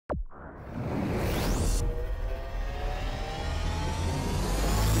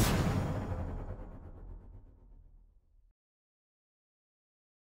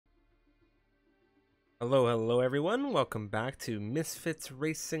Hello, hello everyone. Welcome back to Misfits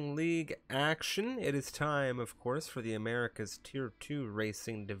Racing League action. It is time, of course, for the America's Tier 2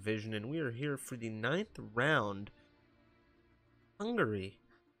 Racing Division, and we are here for the 9th round. Hungary,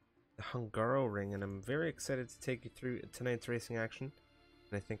 the Hungaroring, and I'm very excited to take you through tonight's racing action.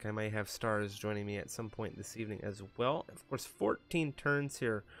 And I think I might have stars joining me at some point this evening as well. Of course, 14 turns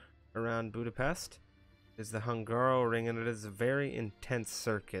here around Budapest is the Hungaroring, and it is a very intense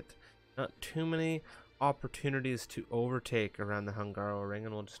circuit. Not too many opportunities to overtake around the Hungaroring,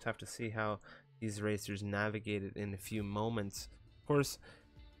 and we'll just have to see how these racers navigate it in a few moments. Of course,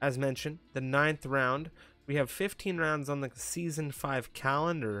 as mentioned, the 9th round. We have 15 rounds on the Season 5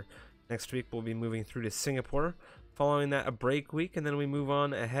 calendar. Next week we'll be moving through to Singapore. Following that, a break week, and then we move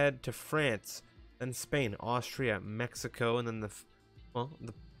on ahead to France, then Spain, Austria, Mexico, and then the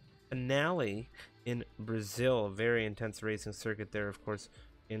finale in Brazil. A very intense racing circuit there, of course,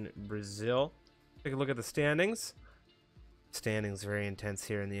 in Brazil. Take a look at the standings. Standings very intense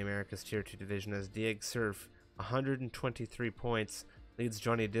here in the Americas Tier 2 division as Diego Surf 123 points leads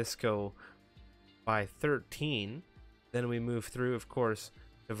Johnny Disco by 13. Then we move through, of course,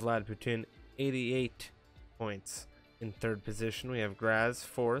 to Vlad Putin, 88 points in 3rd position. We have Graz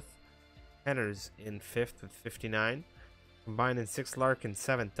 4th, Henners in 5th with 59. Combined in 6th, Larkin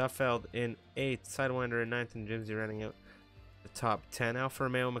 7th, Duffeld in 8th, Sidewinder in 9th, and Jimsy running out the top 10. Alfa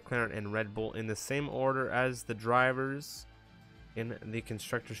Romeo, McLaren, and Red Bull in the same order as the drivers in the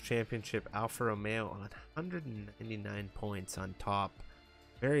Constructors' Championship. Alfa Romeo on 199 points on top.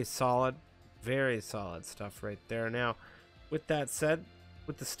 Very solid stuff right there. Now, with that said,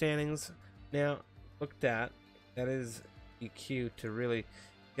 with the standings now looked at, that is the cue to really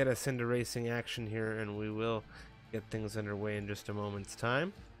get us into racing action here, and we will get things underway in just a moment's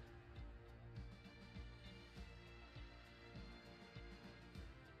time.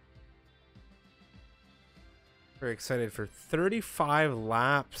 Very excited for 35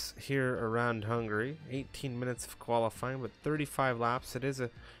 laps here around Hungary. 18 minutes of qualifying, but 35 laps. It is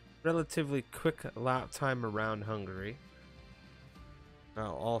a relatively quick lap time around Hungary.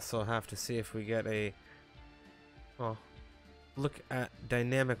 I'll also have to see if we get a look at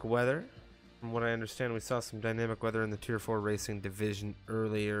dynamic weather. From what I understand, we saw some dynamic weather in the Tier 4 Racing Division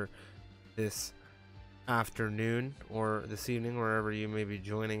earlier this afternoon or this evening, wherever you may be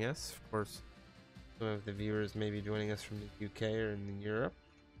joining us. Of course, some of the viewers may be joining us from the UK or in Europe.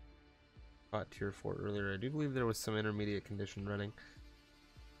 Caught Tier 4 earlier. I do believe there was some intermediate condition running.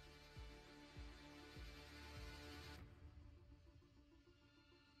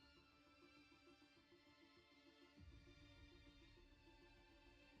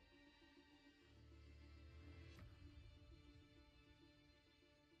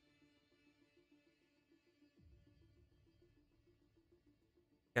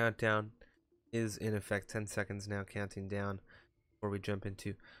 Countdown is in effect. 10 seconds now counting down before we jump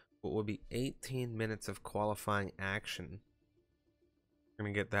into what will be 18 minutes of qualifying action. We're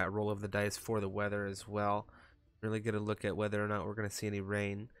going to get that roll of the dice for the weather as well. Really get a look at whether or not we're going to see any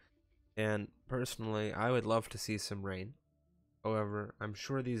rain. And personally, I would love to see some rain. However, I'm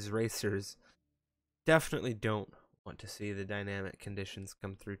sure these racers definitely don't want to see the dynamic conditions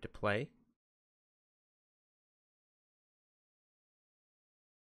come through to play.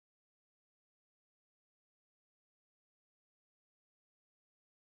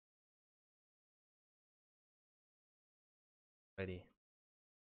 Ready.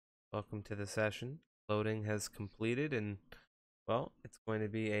 Welcome to the session. Loading has completed, and well, it's going to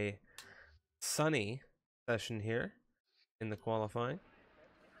be a sunny session here in the qualifying.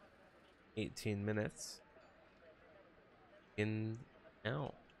 18 minutes in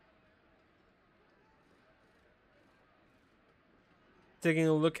now. Taking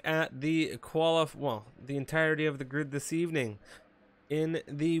a look at the the entirety of the grid this evening. In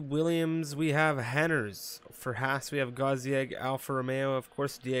the Williams, we have Henners. For Haas, we have Gazieg, Alfa Romeo, of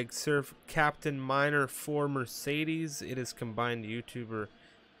course, Diego Surf, Captain Minor for Mercedes. It is combined YouTuber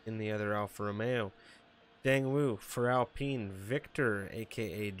in the other Alfa Romeo. Dang Wu for Alpine. Victor,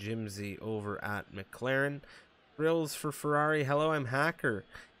 aka Jimsy, over at McLaren. Grills for Ferrari. Hello, I'm Hacker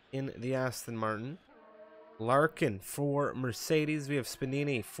in the Aston Martin. Larkin for Mercedes. We have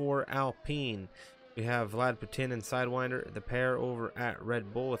Spanini for Alpine. We have Vlad Putin and Sidewinder, the pair over at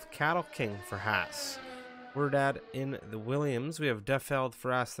Red Bull, with Cattle King for Haas. Wordad in the Williams. We have Duffeld for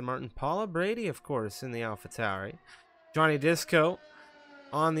Aston Martin. Paula Brady, of course, in the AlphaTauri. Johnny Disco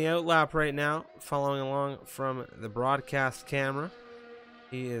on the outlap right now, following along from the broadcast camera.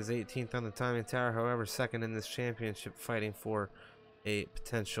 He is 18th on the timing tower, however, second in this championship, fighting for a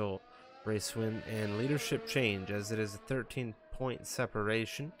potential race win and leadership change, as it is a 13-point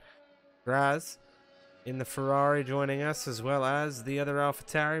separation. Graz in the Ferrari joining us, as well as the other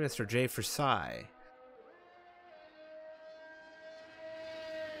AlphaTauri, Mr. Jay Forsai.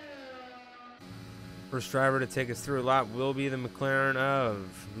 First driver to take us through a lap will be the McLaren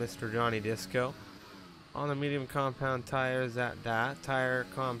of Mr. Johnny Disco. On the medium compound tires at that, tire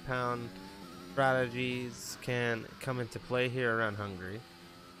compound strategies can come into play here around Hungary.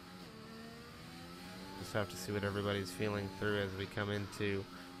 Just have to see what everybody's feeling through as we come into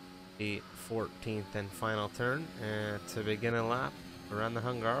the 14th and final turn to begin a lap around the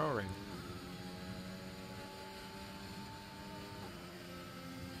Hungaroring.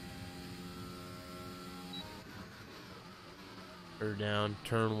 We're down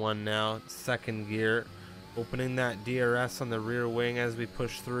turn 1 now, second gear, opening that DRS on the rear wing as we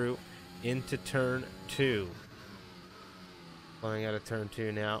push through into turn 2. Flying out of turn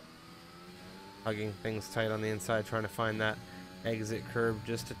 2 now, hugging things tight on the inside, trying to find that exit curve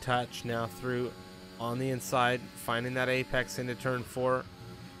just a touch. Now through on the inside, finding that apex into turn 4.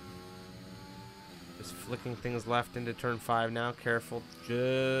 Just flicking things left into turn 5 now. Careful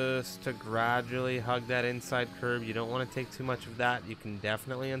just to gradually hug that inside curve. You don't want to take too much of that. You can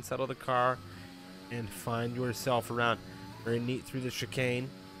definitely unsettle the car and find yourself around. Very neat through the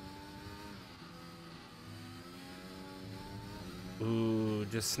chicane. Ooh,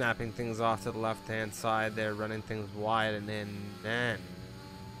 just snapping things off to the left-hand side there, running things wide, and then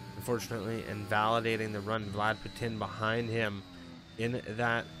unfortunately invalidating the run. Vlad Putin behind him in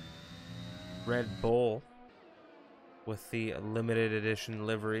that Red Bull with the limited edition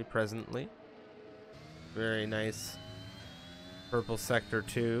livery presently. Very nice purple sector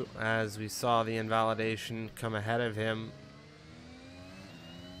 2 as we saw the invalidation come ahead of him.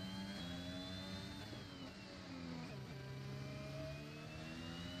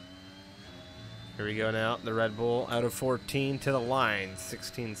 Here we go now, the Red Bull out of 14 to the line.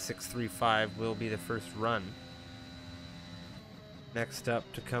 16.635 will be the first run. Next up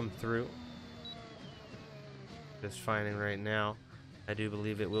to come through, just finding right now, I do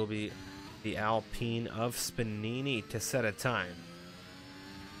believe it will be the Alpine of Spinini to set a time.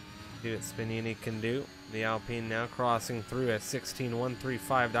 See what Spinini can do. The Alpine now crossing through at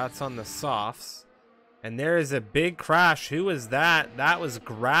 16.135. That's on the softs. And there is a big crash. Who was that? That was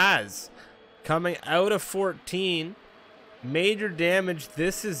Graz coming out of 14. Major damage.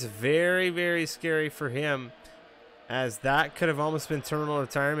 This is very, very scary for him, as that could have almost been terminal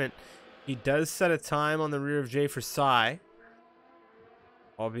retirement. He does set a time on the rear of Jay Forsai,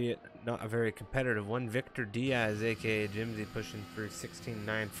 albeit not a very competitive one. Victor Diaz, aka Jimsy, pushing through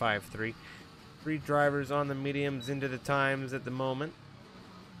 16.953. 3 drivers on the mediums into the times at the moment.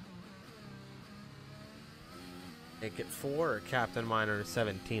 Make it 4. Captain Minor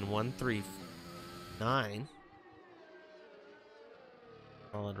 17.139.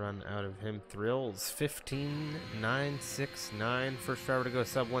 Solid run out of him. Thrills 15.969. First driver to go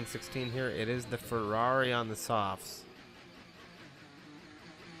sub 116 here. It is the Ferrari on the softs.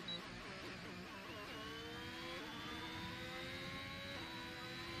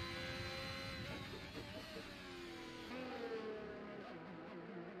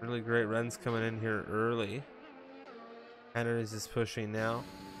 Really great runs coming in here early. Henrys is pushing now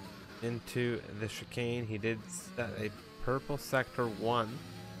into the chicane. He did set a purple sector 1.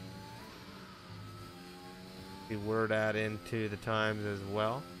 The word add into the times as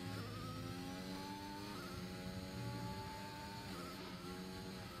well.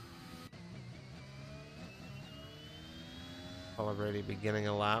 Already beginning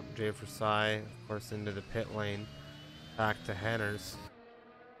a lap. Jay Forsai, of course, into the pit lane. Back to Henners.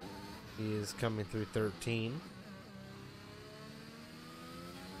 He is coming through 13.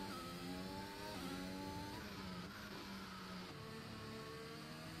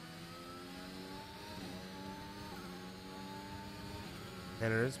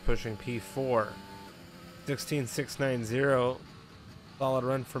 Henners pushing P4. 16.690. Solid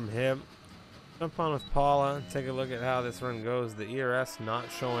run from him. Jump on with Paula and take a look at how this run goes. The ERS not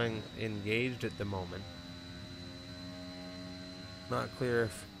showing engaged at the moment. Not clear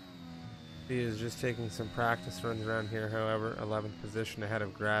if he is just taking some practice runs around here. However, 11th position ahead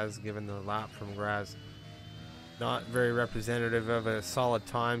of Graz, given the lap from Graz. Not very representative of a solid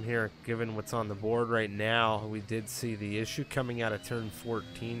time here, given what's on the board right now. We did see the issue coming out of turn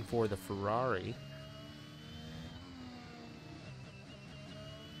 14 for the Ferrari.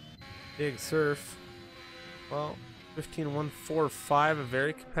 Big Surf, well, 15.145, a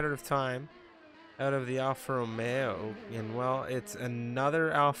very competitive time out of the Alfa Romeo. And well, it's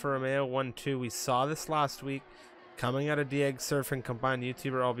another Alfa Romeo 1-2. We saw this last week coming out of Dieg Surf and combined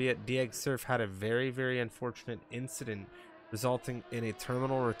YouTuber, albeit Dieg Surf had a very, very unfortunate incident resulting in a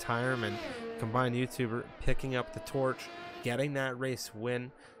terminal retirement. Combined YouTuber picking up the torch, getting that race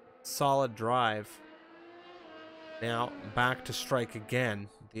win. Solid drive. Now back to strike again.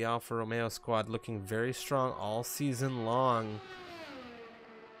 The Alfa Romeo squad looking very strong all season long.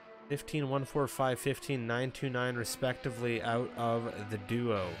 15-145, 15-929 respectively out of the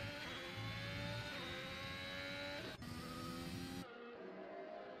duo.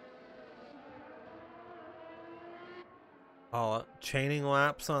 All chaining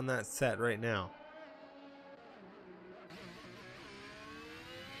laps on that set right now.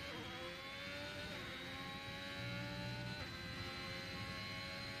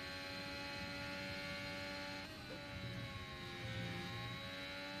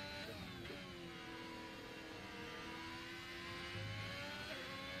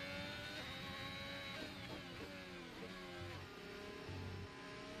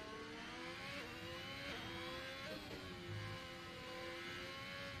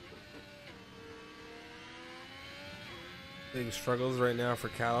 Big struggles right now for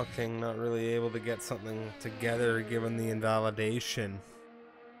Cattle King, not really able to get something together given the invalidation.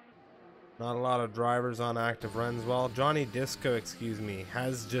 Not a lot of drivers on active runs. Well, Johnny Disco, excuse me,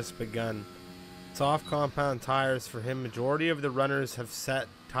 has just begun. Soft compound tires for him. Majority of the runners have set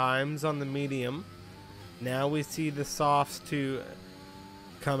times on the medium. Now we see the softs to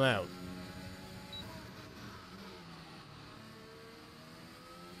come out.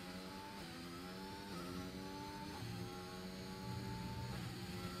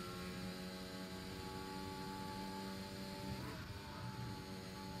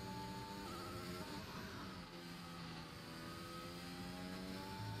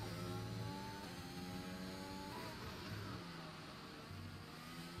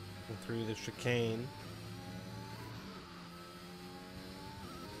 Through the chicane.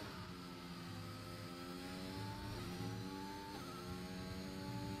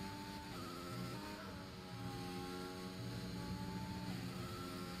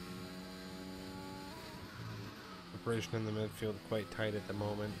 Separation in the midfield quite tight at the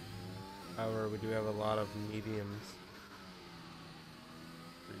moment. However, we do have a lot of mediums.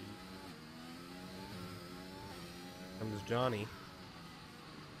 Comes Johnny.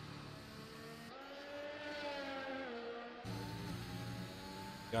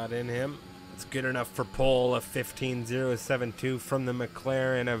 Got in him. It's good enough for pole. A 15.072 from the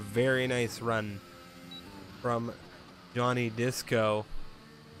McLaren. A very nice run from Johnny Disco.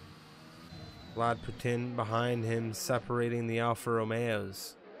 Vlad Putin behind him, separating the Alfa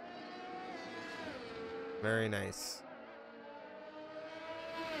Romeos. Very nice.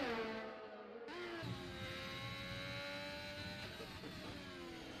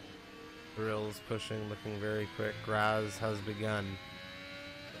 Grills pushing, looking very quick. Graz has begun.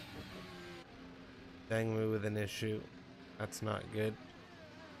 Dangmu with an issue. That's not good.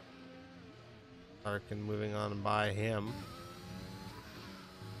 Larkin moving on by him.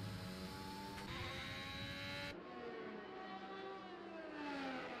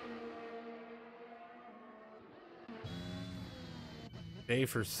 Day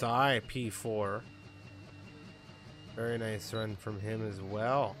for Psy, P4. Very nice run from him as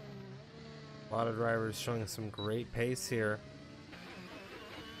well. A lot of drivers showing some great pace here.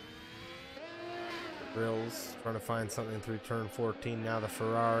 Grills trying to find something through turn 14. Now the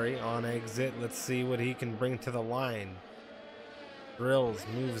Ferrari on exit. Let's see what he can bring to the line. Grills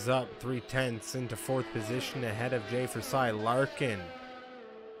moves up 3/10 into 4th position ahead of Jay Forsai. Larkin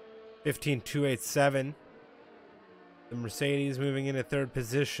 15.287. The Mercedes moving into 3rd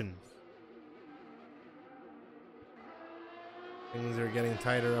position. Things are getting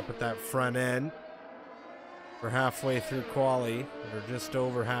tighter up at that front end. We're halfway through quali, or just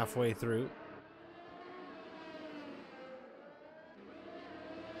over halfway through.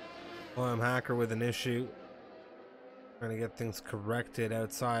 William Hacker with an issue. Trying to get things corrected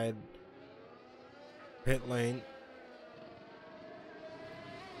outside pit lane.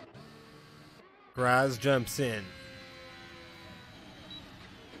 Graz jumps in.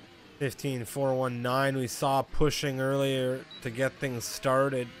 15.419 we saw pushing earlier to get things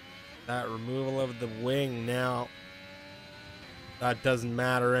started. That removal of the wing now, that doesn't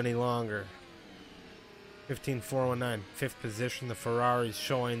matter any longer. 15.419, 5th position. The Ferrari's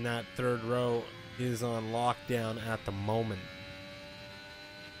showing that 3rd row is on lockdown at the moment.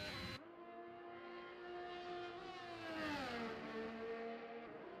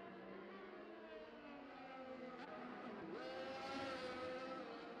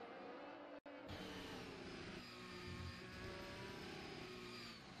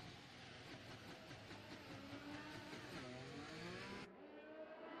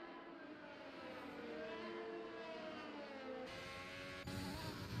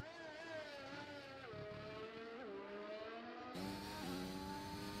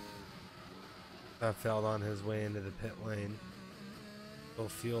 That fell on his way into the pit lane. Will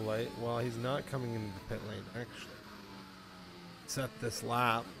feel light. Well, he's not coming into the pit lane, actually. Set this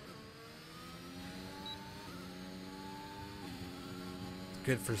lap.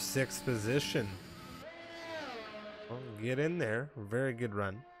 Good for 6th position. Well, get in there. Very good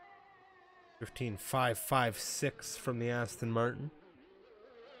run. 15.556 from the Aston Martin.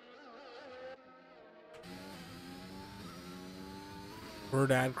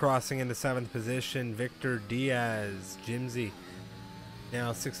 Burdad crossing into 7th position. Victor Diaz. Jimsy.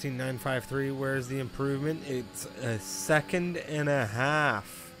 Now 16.953. Where's the improvement? It's a second and a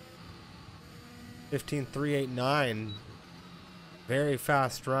half. 15.389. Very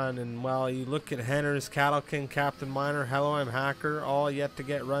fast run. And while you look at Henners, Cattle King, Captain Miner, Hello I'm Hacker, all yet to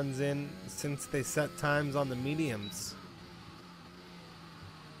get runs in since they set times on the mediums.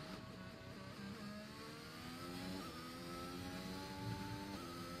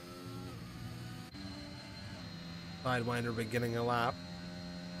 Sidewinder beginning a lap.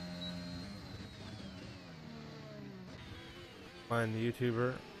 Find the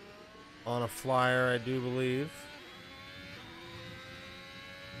YouTuber on a flyer, I do believe.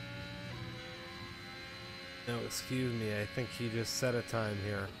 No, excuse me, I think he just set a time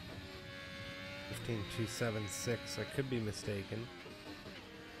here. 15.276, I could be mistaken.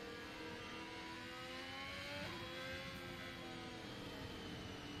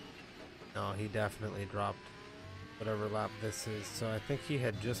 No, he definitely dropped whatever lap this is, so I think he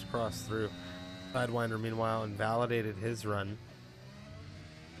had just crossed through. Sidewinder, meanwhile, invalidated his run.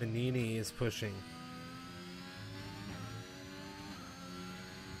 Benini is pushing.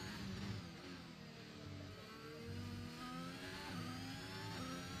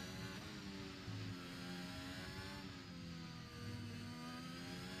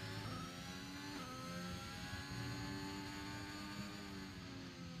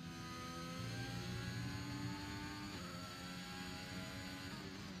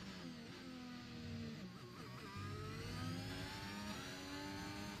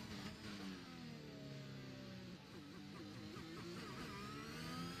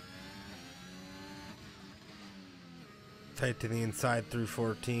 Tight to the inside through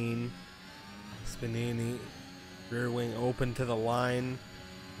 14. Spinini, rear wing open to the line,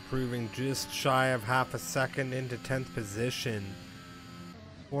 improving just shy of half a second into 10th position.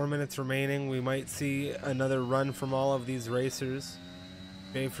 4 minutes remaining. We might see another run from all of these racers.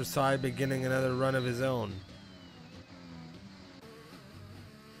 Jay Forside beginning another run of his own.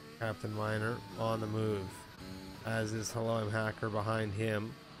 Captain Miner on the move, as is Hello I'm Hacker behind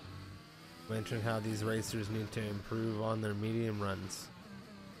him. Mention how these racers need to improve on their medium runs.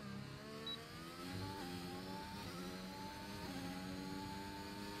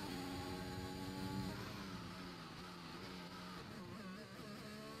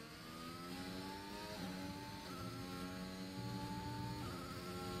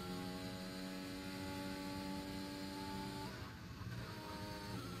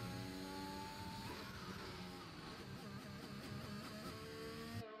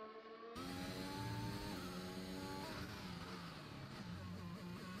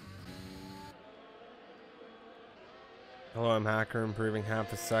 Hello, I'm Hacker, improving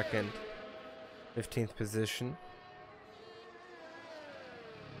half a second. 15th position.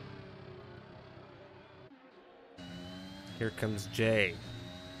 Here comes Jay.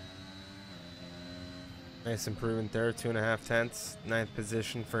 Nice improvement there, 2.5 tenths. 9th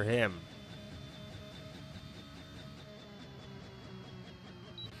position for him.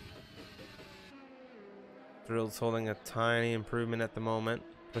 Drill's holding a tiny improvement at the moment.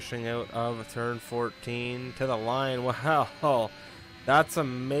 Pushing out of turn 14 to the line. Wow, that's a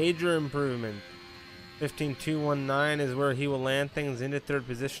major improvement. 15.219 is where he will land things into 3rd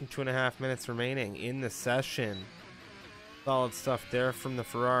position. 2.5 minutes remaining in the session. Solid stuff there from the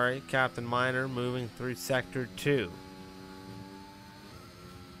Ferrari. Captain Miner moving through sector 2.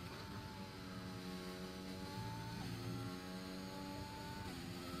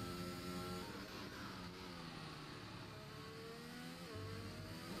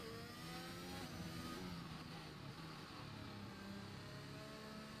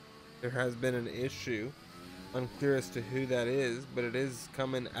 There has been an issue, unclear as to who that is, but it is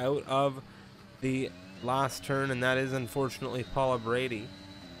coming out of the last turn, and that is unfortunately Paula Brady.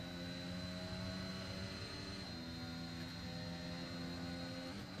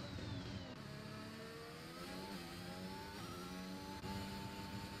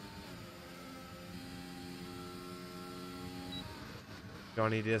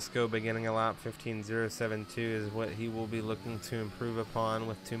 Johnny Disco beginning a lap. 15.072 is what he will be looking to improve upon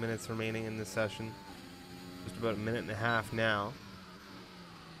with 2 minutes remaining in the session. Just about a minute and a half now.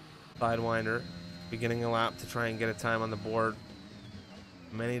 Sidewinder beginning a lap to try and get a time on the board.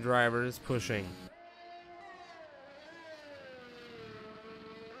 Many drivers pushing.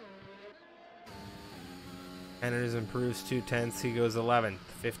 Henderson improves 2/10. He goes 11th,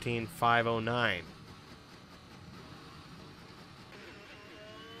 15.509.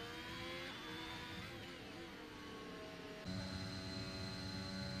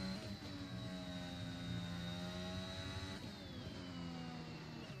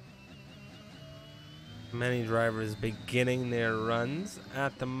 Many drivers beginning their runs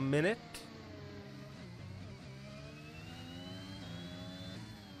at the minute.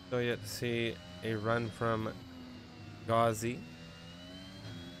 So yet to see a run from Ghazi.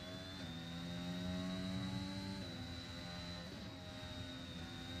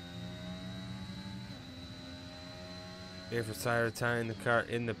 Here for Sire retiring the car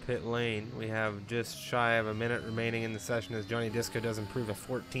in the pit lane. We have just shy of a minute remaining in the session as Johnny Disco does improve a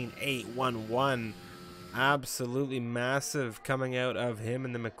 14.811. Absolutely massive coming out of him,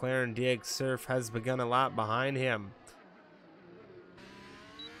 and the McLaren DX Surf has begun a lap behind him.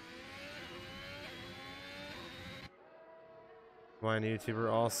 Wine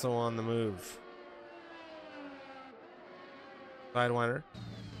YouTuber also on the move. Sidewinder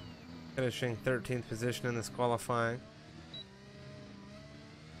finishing 13th position in this qualifying.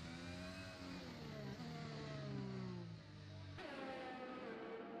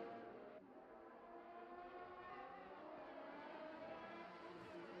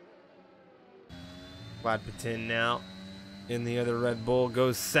 Gladpatin now in the other Red Bull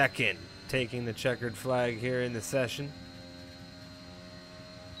goes second, taking the checkered flag here in the session.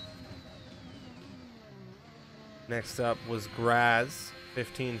 Next up was Graz.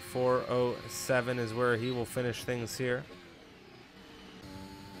 15.407 is where he will finish things here.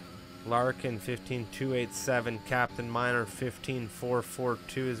 Larkin 15.287. Captain Minor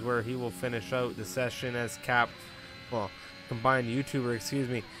 15.442 is where he will finish out the session as combined YouTuber, excuse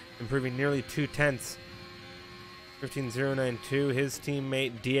me, improving nearly 2/10. 15.092. His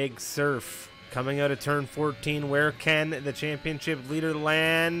teammate Diego Surf coming out of turn 14. Where can the championship leader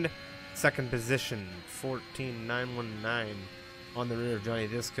land? Second position, 14.919 on the rear of Johnny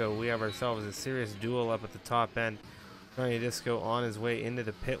Disco. We have ourselves a serious duel up at the top end. Johnny Disco on his way into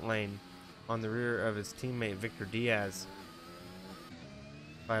the pit lane on the rear of his teammate Victor Diaz.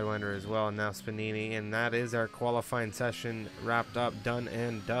 Sidewinder as well, and now Spanini. And that is our qualifying session wrapped up, done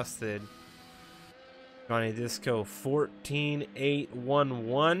and dusted. Johnny Disco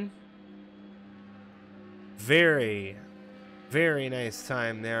 14.811. Very, very nice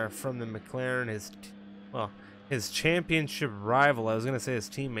time there from the McLaren. His championship rival. I was going to say his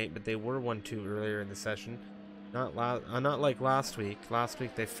teammate, but they were 1-2 earlier in the session. Not like last week. Last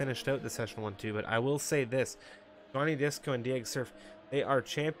week they finished out the session 1-2, but I will say this. Johnny Disco and Diego Surf, they are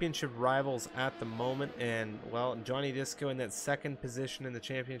championship rivals at the moment, and well, Johnny Disco in that second position in the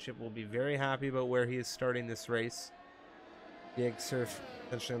championship will be very happy about where he is starting this race. Diego Surf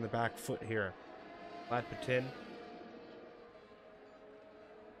essentially on the back foot here. Gladpatin.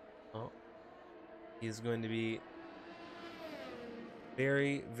 Oh, he's going to be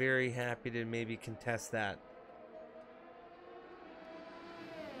very, very happy to maybe contest that.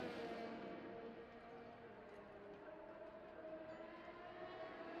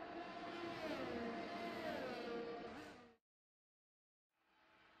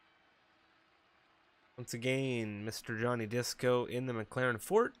 Once again, Mr. Johnny Disco in the McLaren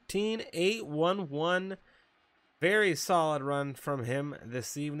 14.811. Very solid run from him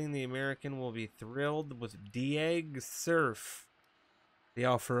this evening. The American will be thrilled with Diego Surf. The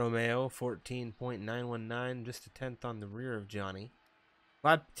Alfa Romeo 14.919, just a 10th on the rear of Johnny.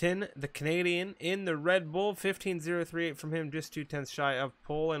 Gladpatin, the Canadian, in the Red Bull 15.038 from him, just 2/10 shy of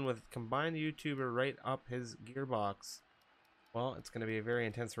pole, and with combined YouTuber right up his gearbox. Well, it's going to be a very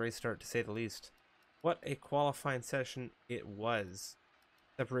intense race start to say the least. What a qualifying session it was.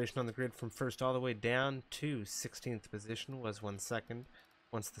 Separation on the grid from first all the way down to 16th position was 1 second.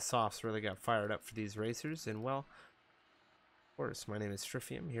 Once the softs really got fired up for these racers. And well, of course, my name is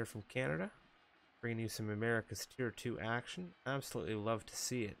Strifium here from Canada, bringing you some America's Tier 2 action. Absolutely love to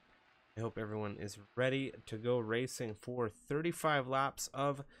see it. I hope everyone is ready to go racing for 35 laps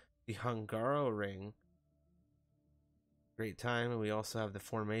of the Hungaroring. Great time, and we also have the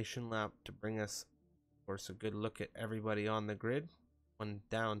formation lap to bring us, of course, a good look at everybody on the grid. One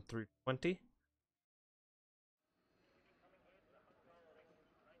down through 20.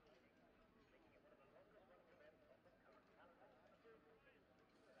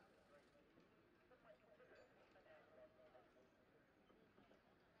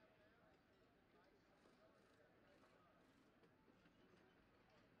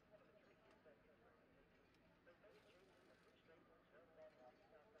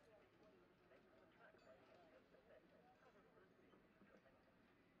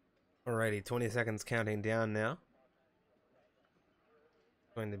 Alrighty, 20 seconds counting down now.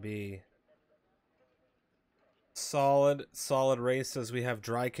 Going to be solid race as we have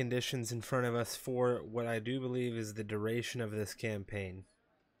dry conditions in front of us for what I do believe is the duration of this campaign.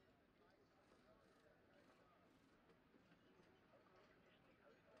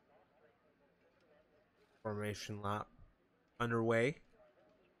 Formation lap underway.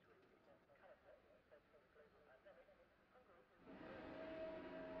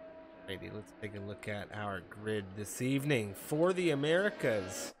 Alrighty, let's take a look at our grid this evening for the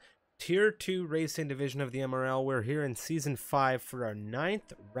Americas. Tier 2 Racing Division of the MRL. We're here in Season 5 for our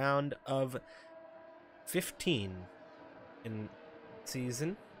 9th round of 15 in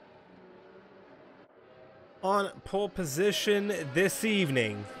season. On pole position this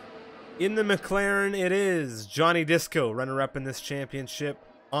evening, in the McLaren, it is Johnny Disco, runner-up in this championship.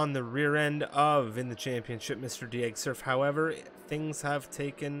 On the rear end of, in the championship, Mr. Dieg Surf. However, things have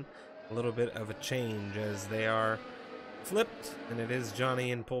taken a little bit of a change as they are flipped, and it is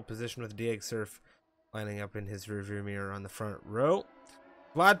Johnny in pole position with Dieg Surf lining up in his rearview mirror on the front row.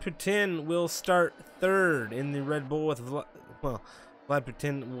 Vlad Putin will start third in the Red Bull with, Vlad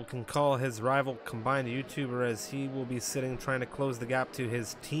Putin can call his rival combined YouTuber, as he will be sitting trying to close the gap to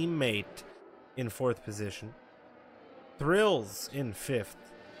his teammate in 4th position. Thrills in 5th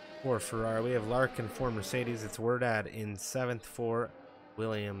for Ferrari. We have Larkin for Mercedes. It's Wordad in 7th for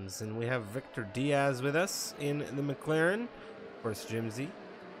Williams. And we have Victor Diaz with us in the McLaren. Of course, Jimsy.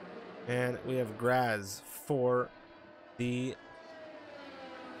 And we have Graz for the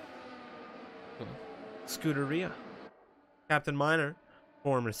Scuderia. Captain Minor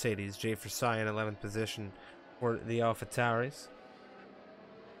for Mercedes. Jay Forsai in 11th position for the AlphaTauris.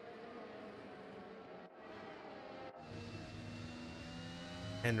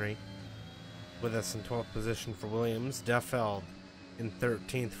 Henry with us in 12th position for Williams. Duffeld in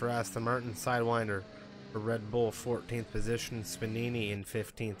 13th for Aston Martin. Sidewinder for Red Bull, 14th position. Spanini in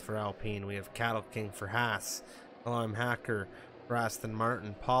 15th for Alpine. We have Cattle King for Haas. Alarm Hacker for Aston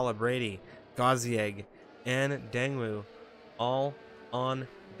Martin. Paula Brady, Gazieg, and Dangwu all on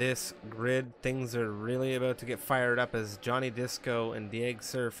this grid. Things are really about to get fired up as Johnny Disco and Dieg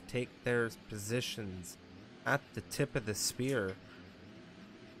Surf take their positions at the tip of the spear.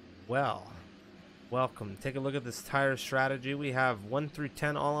 Well, welcome. Take a look at this tire strategy. We have 1 through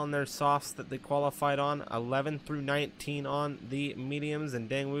 10 all on their softs that they qualified on, 11 through 19 on the mediums, and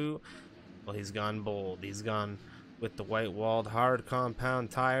Dangwu, well, he's gone bold. He's gone with the white-walled hard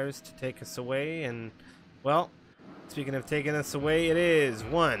compound tires to take us away. And, well, speaking of taking us away, it is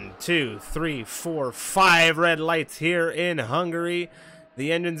 1, 2, 3, 4, 5 red lights here in Hungary.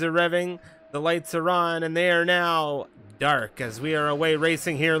 The engines are revving, the lights are on, and they are now dark as we are away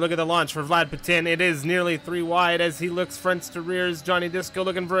racing here. Look at the launch for Vlad Putin. It is nearly 3 wide as he looks fronts to rears. Johnny Disco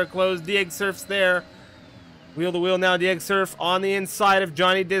looking for a close. Dieg Surf's there. Wheel to wheel now. Dieg Surf on the inside of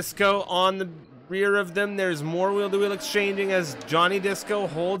Johnny Disco. On the rear of them, there's more wheel to wheel exchanging as Johnny Disco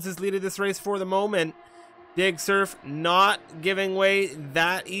holds his lead of this race for the moment. Dieg Surf not giving way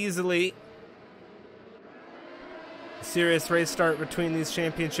that easily. Serious race start between these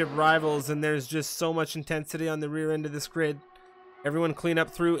championship rivals, and there's just so much intensity on the rear end of this grid. Everyone clean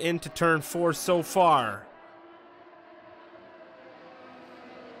up through into turn 4 so far.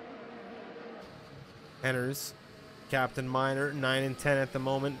 Henners, Captain Minor, 9 and 10 at the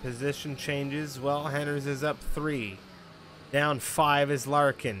moment. Position changes. Well, Henners is up 3. Down 5 is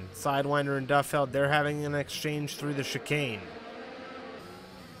Larkin. Sidewinder and Duffeld, they're having an exchange through the chicane.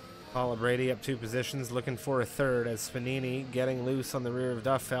 Paula Brady up 2 positions, looking for a third as Spanini getting loose on the rear of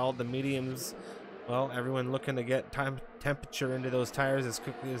Duffeld. The mediums, well, everyone looking to get temperature into those tires as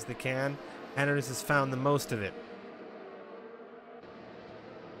quickly as they can. Henners has found the most of it.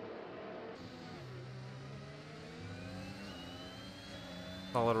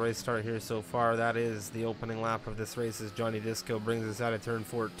 Solid race start here so far. That is the opening lap of this race as Johnny Disco brings us out of turn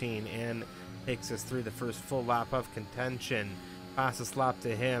 14 and takes us through the first full lap of contention. Fastest lap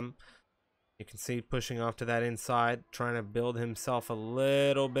to him. You can see pushing off to that inside, trying to build himself a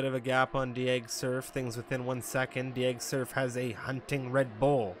little bit of a gap on Dieg Surf. Things within 1 second. Dieg Surf has a hunting Red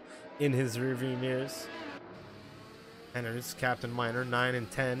Bull in his rearview mirrors. Henners, Captain Minor, 9 and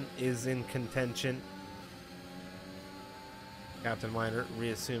 10 is in contention. Captain Minor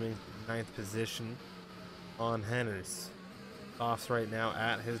reassuming 9th position on Henners. Softs right now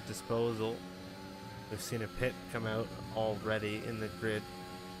at his disposal. We've seen a pit come out already in the grid.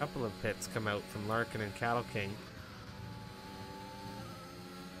 A couple of pits come out from Larkin and Cattle King.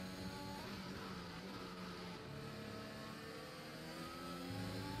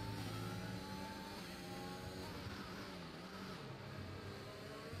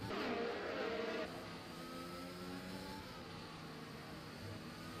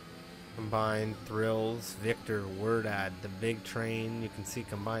 Combined, Thrills, Victor, Wordad, the big train. You can see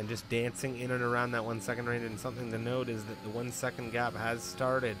Combined just dancing in and around that 1 second range. And something to note is that the 1 second gap has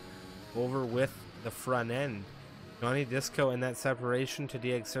started over with the front end. Johnny Disco and that separation to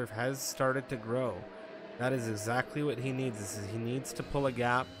DX Surf has started to grow. That is exactly what he needs. He needs to pull a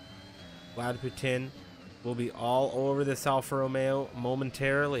gap. Vlad Putin will be all over this Alfa Romeo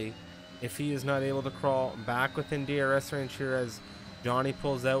momentarily if he is not able to crawl back within DRS range here, as Johnny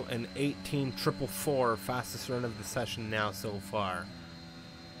pulls out an 18.444, fastest run of the session now so far.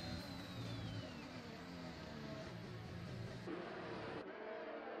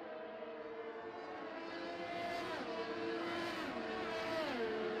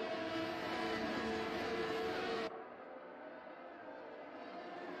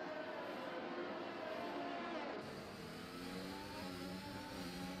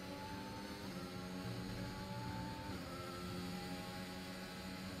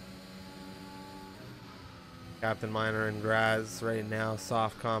 Captain Minor and Graz right now,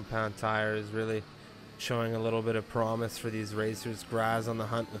 soft compound tires, really showing a little bit of promise for these racers. Graz on the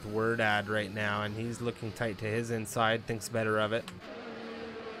hunt with Wordad right now, and he's looking tight to his inside, thinks better of it.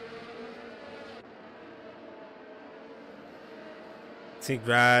 See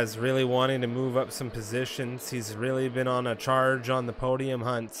Graz really wanting to move up some positions. He's really been on a charge on the podium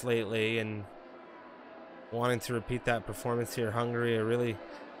hunts lately and wanting to repeat that performance here. Hungary, a really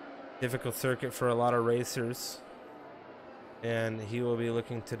difficult circuit for a lot of racers, and he will be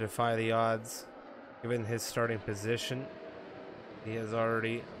looking to defy the odds given his starting position. He has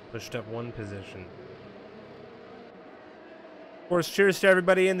already pushed up one position. Of course, cheers to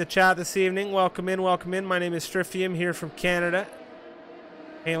everybody in the chat this evening. Welcome in, welcome in. My name is Stryfium here from Canada,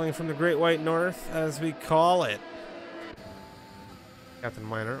 hailing from the Great White North, as we call it. Captain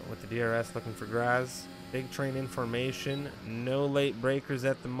Minor with the DRS looking for Graz. Big train in formation. No late breakers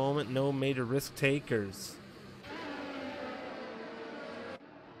at the moment. No major risk takers.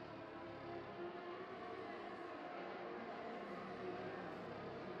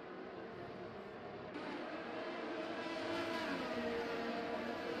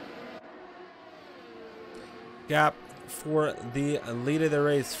 Gap for the lead of the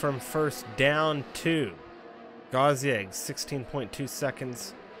race from first down to Gazieg, 16.2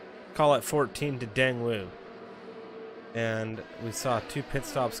 seconds. Call it 14 to Deng Wu. And we saw 2 pit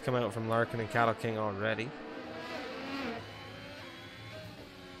stops come out from Larkin and Cattle King already.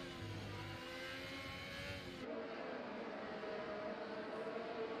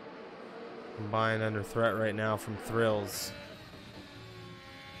 Combined under threat right now from Thrills.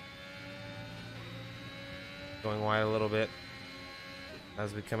 Going wide a little bit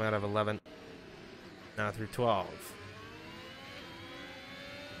as we come out of 11. Now through 12.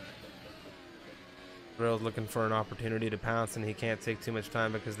 Thrills looking for an opportunity to pounce, and he can't take too much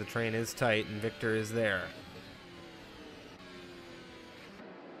time because the train is tight and Victor is there.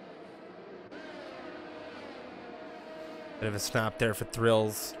 Bit of a snap there for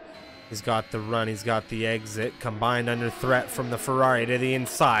Thrills. He's got the run, he's got the exit. Combined under threat from the Ferrari to the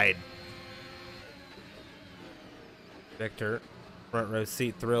inside. Victor, front row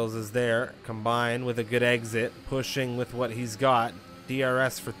seat. Thrills is there. Combined with a good exit, pushing with what he's got.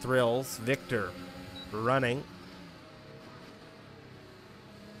 DRS for Thrills. Victor running.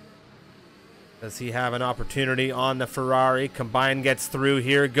 Does he have an opportunity on the Ferrari? Combined gets through.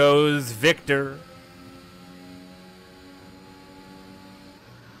 Here goes Victor.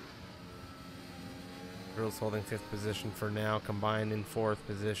 Thrills holding 5th position for now. Combined in 4th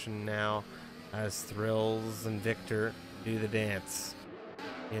position now as Thrills and Victor do the dance.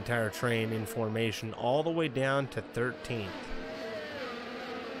 The entire train in formation all the way down to 13th.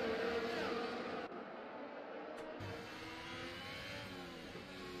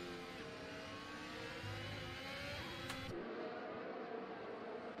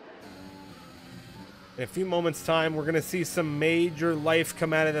 In a few moments' time, we're going to see some major life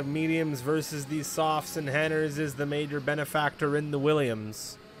come out of the mediums versus these softs, and Henners is the major benefactor in the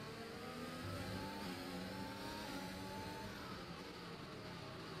Williams.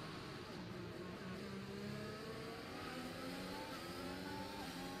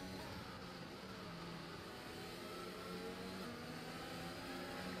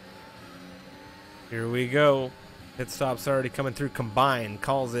 Here we go. Pit stop's already coming through. Combined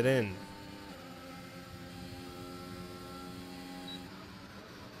calls it in.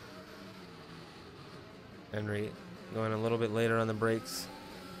 Henry going a little bit later on the brakes.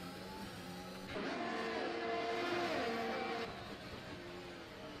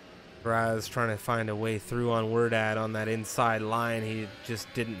 Graz trying to find a way through on Wordad on that inside line. He just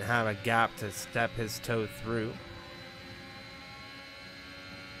didn't have a gap to step his toe through.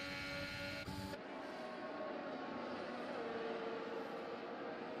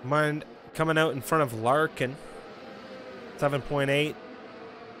 Mind coming out in front of Larkin. 7.8.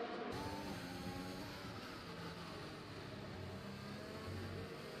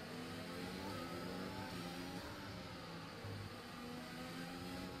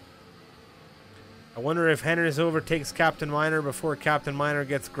 I wonder if Henners overtakes Captain Miner before Captain Miner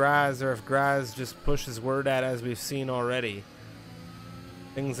gets Graz, or if Graz just pushes Word at, as we've seen already.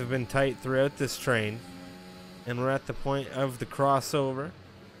 Things have been tight throughout this train, and we're at the point of the crossover.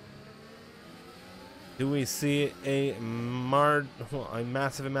 Do we see a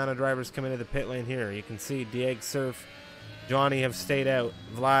massive amount of drivers come into the pit lane here? You can see Dieg, Surf, Johnny have stayed out.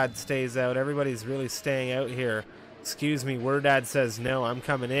 Vlad stays out. Everybody's really staying out here. Excuse me, Wordad says no, I'm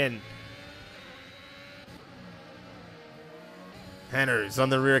coming in. Henners on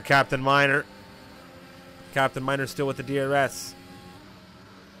the rear, Captain Miner. Captain Miner still with the DRS.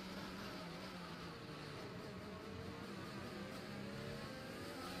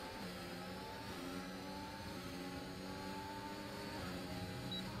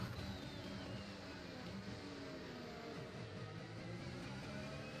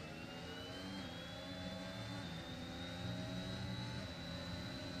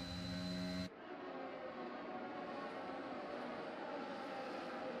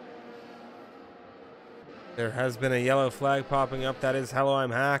 There has been a yellow flag popping up. That is Hello, I'm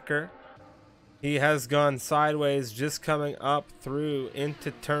Hacker. He has gone sideways, just coming up through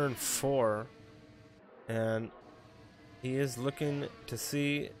into turn 4. And he is looking to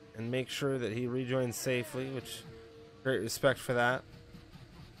see and make sure that he rejoins safely, which, great respect for that.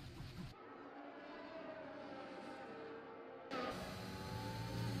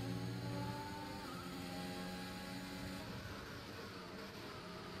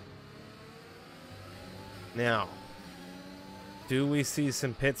 Now, do we see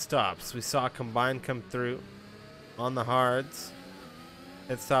some pit stops? We saw Combine come through on the hards.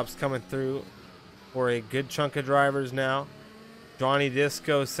 Pit stops coming through for a good chunk of drivers now. Johnny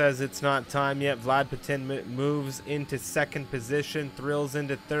Disco says it's not time yet. Vlad Patin moves into second position. Thrills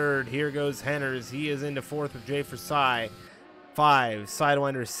into third. Here goes Henners. He is into fourth with Jay Forsai. 5.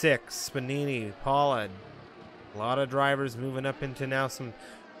 Sidewinder 6. Spanini. Pollard. A lot of drivers moving up into now some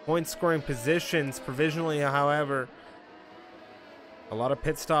point scoring positions provisionally. However, a lot of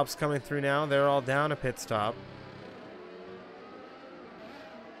pit stops coming through now. They're all down a pit stop.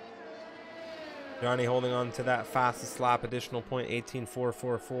 Johnny holding on to that fastest lap, additional point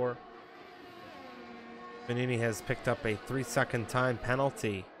 18.444. Benini has picked up a 3-second time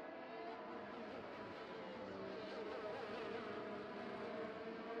penalty.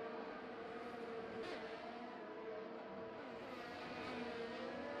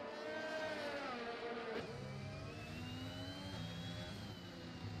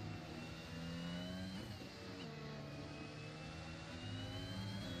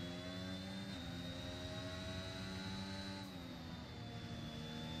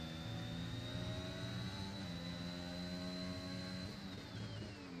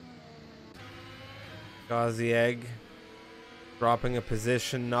 Gazieg dropping a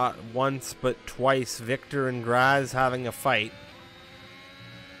position not once but twice. Victor and Graz having a fight.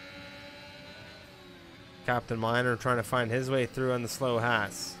 Captain Miner trying to find his way through on the slow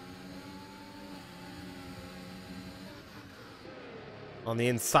Haas. On the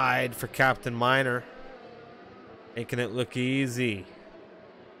inside for Captain Miner, making it look easy.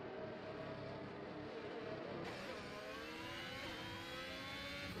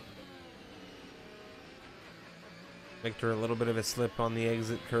 Victor, a little bit of a slip on the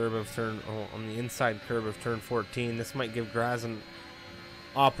exit curb of on the inside curb of turn 14. This might give Graz an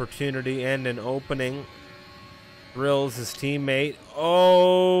opportunity and an opening. Thrills his teammate.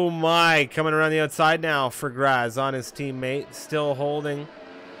 Oh my, coming around the outside now for Graz on his teammate, still holding.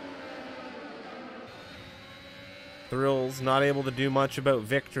 Thrills not able to do much about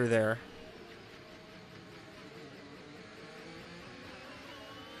Victor there.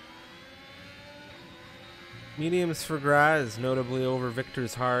 Mediums for Graz, notably over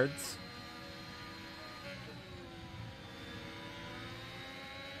Victor's hards.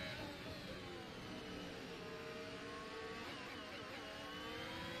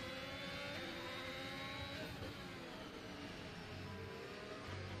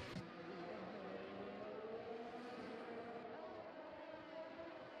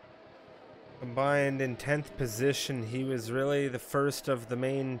 Combined in 10th position, he was really the first of the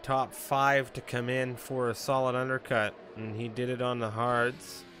main top 5 to come in for a solid undercut, and he did it on the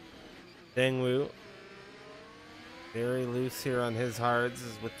hards. Dengwu very loose here on his hards,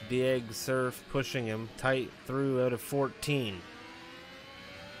 with Dieg Surf pushing him tight through out of 14.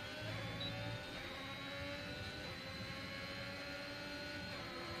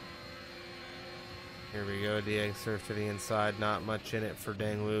 Here we go, DX surf to the inside. Not much in it for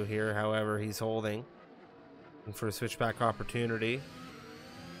Dangwoo here. However, he's holding. Looking for a switchback opportunity.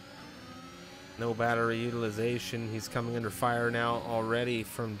 No battery utilization. He's coming under fire now already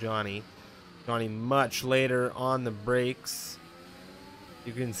from Johnny. Johnny much later on the brakes.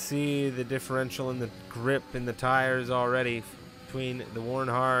 You can see the differential in the grip in the tires already between the worn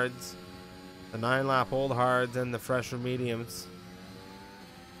hards, the 9-lap old hards, and the fresher mediums.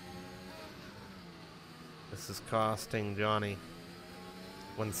 This is costing Johnny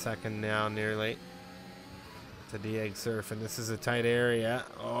 1 second now nearly. To DX surf, and this is a tight area.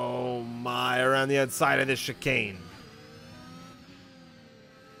 Oh my, around the outside of the chicane.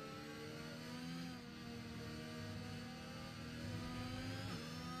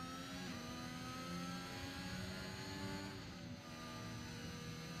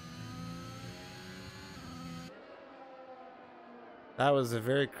 That was a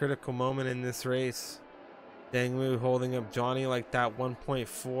very critical moment in this race. Dangwoo holding up Johnny like that.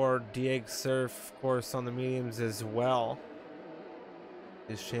 1.4 DX surf, of course, on the mediums as well.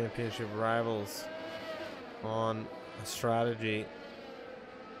 His championship rivals on a strategy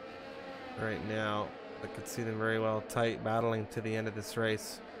right now. I could see them very well tight, battling to the end of this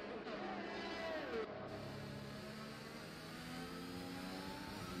race.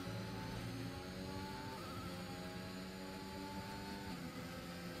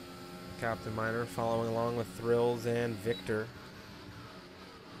 Captain Miner following along with Thrills and Victor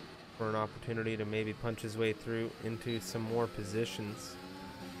for an opportunity to maybe punch his way through into some more positions.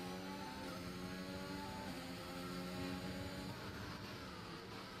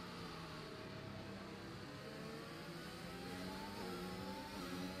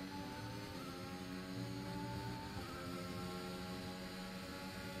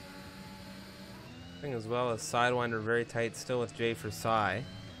 As well as Sidewinder very tight still with J for Psy.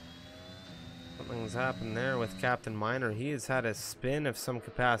 Something's happened there with Captain Miner. He has had a spin of some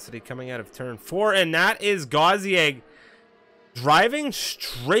capacity coming out of turn 4, and that is Gauzieg driving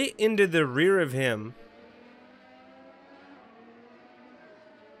straight into the rear of him.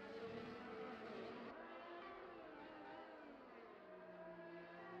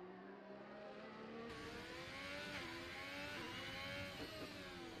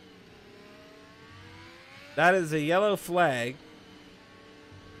 That is a yellow flag.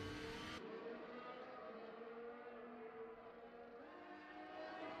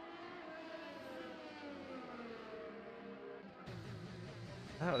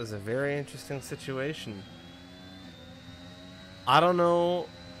 That was a very interesting situation. I don't know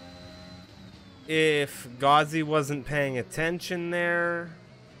if Gauzy wasn't paying attention there,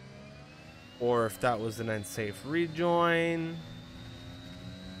 or if that was an unsafe rejoin.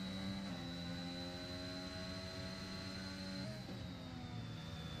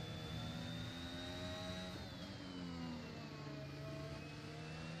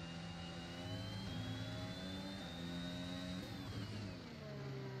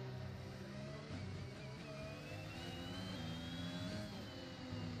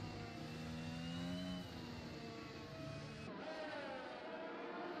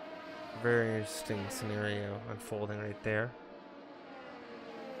 Very interesting scenario unfolding right there.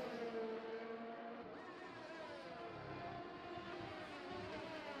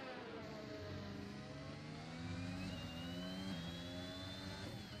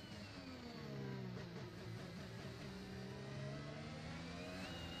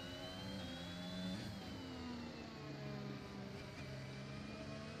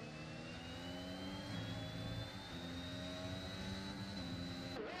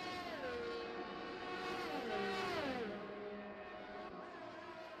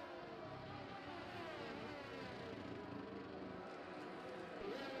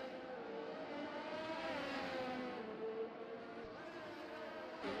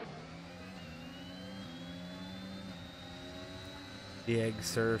 The Egg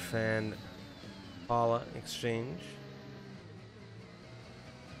Surf and Paula exchange.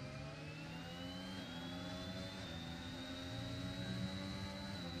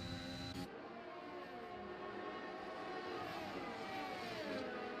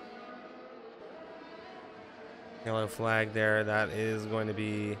 Yellow flag there. That is going to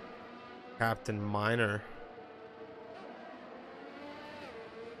be Captain Miner.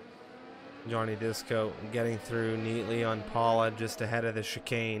 Johnny Disco getting through neatly on Paula just ahead of the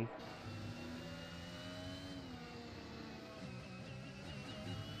chicane.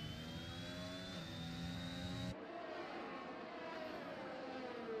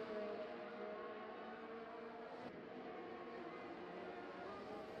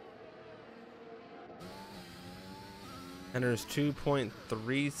 Enters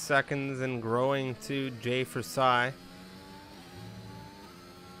 2.3 seconds and growing to J for Psy.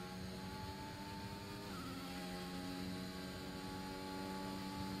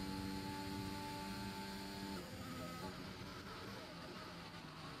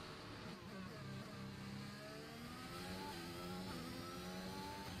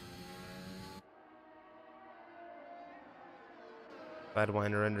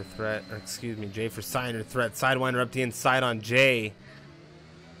 Sidewinder under threat, or excuse me, J for Psy under threat. Sidewinder up the inside on J.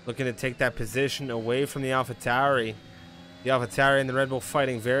 Looking to take that position away from the AlphaTauri. The AlphaTauri and the Red Bull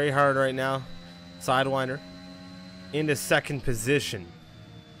fighting very hard right now. Sidewinder into second position.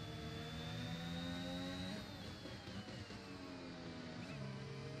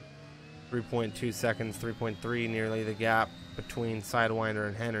 .2 seconds, 3.3, nearly the gap between Sidewinder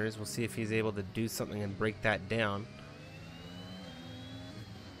and Henners. We'll see if he's able to do something and break that down.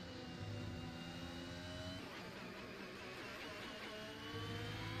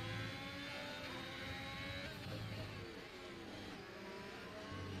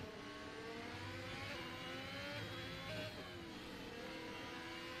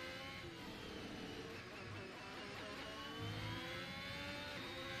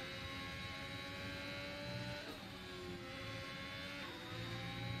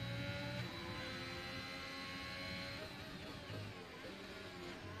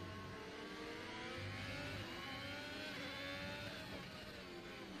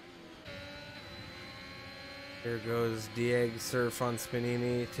 Here goes Dieg Surf on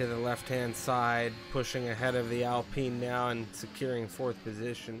Spanini to the left-hand side, pushing ahead of the Alpine now and securing fourth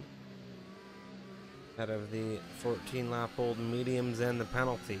position. Ahead of the 14-lap-old mediums and the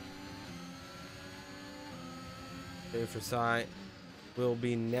penalty. J for Psy will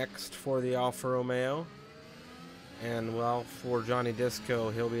be next for the Alfa Romeo. And, well, for Johnny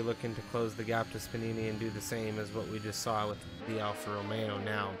Disco, he'll be looking to close the gap to Spanini and do the same as what we just saw with the Alfa Romeo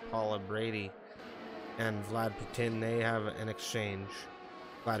now. Paula Brady and Vlad Putin, they have an exchange.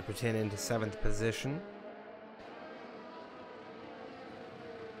 Vlad Putin into 7th position.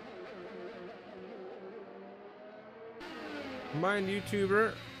 Combined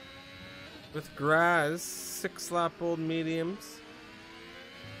YouTuber with Graz, 6-lap-old mediums,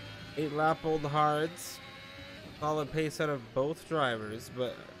 8-lap-old hards. Solid pace out of both drivers,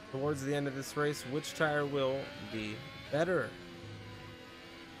 but towards the end of this race, which tire will be better?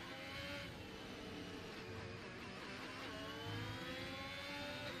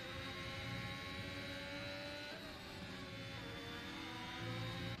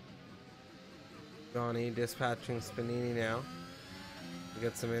 Johnny dispatching Spanini now. We'll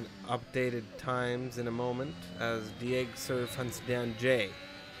get some updated times in a moment as Dieg Surf hunts down Jay.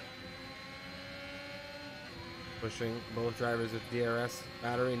 Pushing both drivers with DRS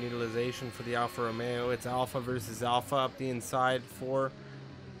battery and utilization for the Alfa Romeo. It's Alpha versus Alpha up the inside for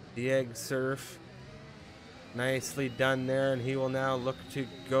Dieg Surf. Nicely done there, and he will now look to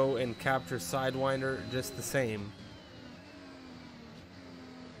go and capture Sidewinder just the same.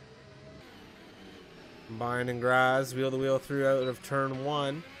 Combined and Graz, wheel to wheel through out of turn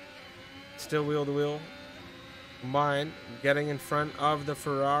 1. Still wheel to wheel. Combined, getting in front of the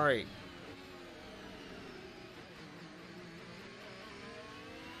Ferrari.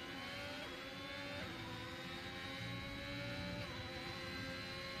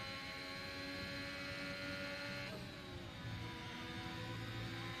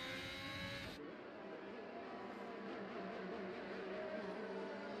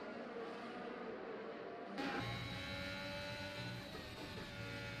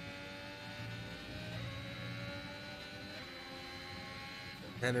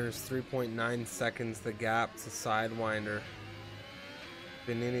 Enters 3.9 seconds the gap to Sidewinder.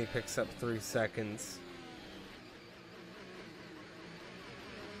 Benini picks up 3 seconds.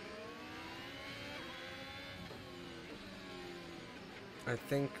 I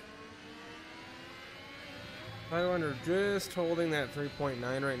think Sidewinder just holding that 3.9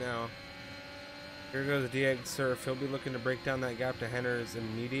 right now. Here goes Dieg Surf. He'll be looking to break down that gap to Henners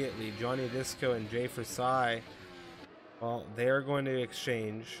immediately. Johnny Disco and J for Psy, well, they're going to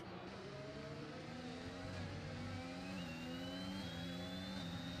exchange.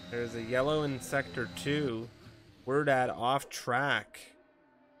 There's a yellow in sector 2. Word at off track.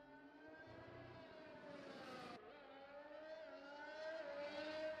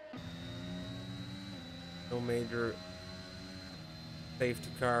 No major safety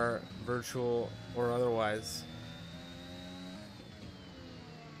car, virtual or otherwise.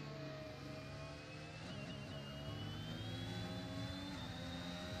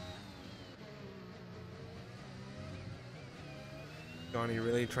 Johnny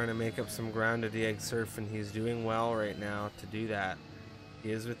really trying to make up some ground to Dieg Surf, and he's doing well right now to do that.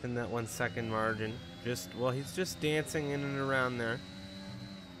 He is within that 1 second margin. Well, he's just dancing in and around there.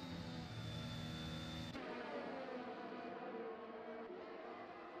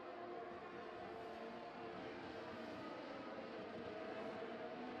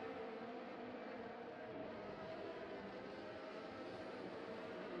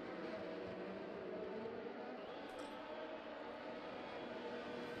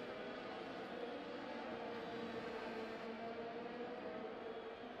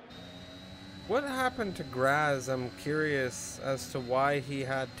 What happened to Graz? I'm curious as to why he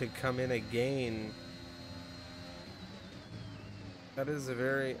had to come in again. That is a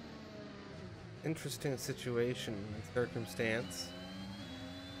very interesting situation and circumstance.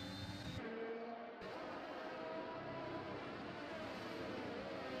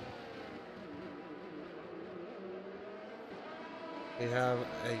 We have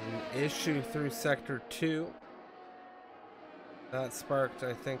an issue through Sector 2. That sparked,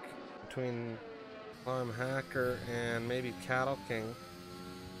 I think, between Farm Hacker and maybe Cattle King.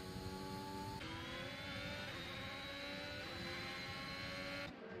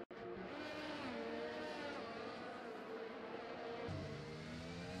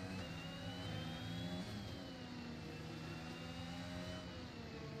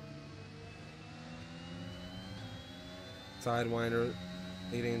 Sidewinder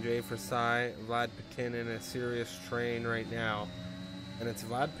leading J for Psy. Vlad Putin in a serious train right now. And it's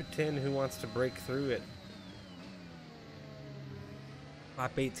Vlad Putin who wants to break through it.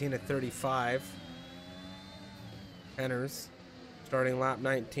 Lap 18 at 35. Henners. Starting lap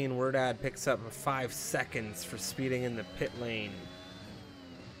 19, Wordad picks up 5 seconds for speeding in the pit lane.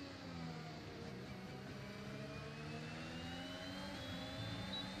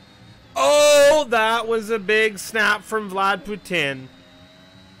 Oh, that was a big snap from Vlad Putin.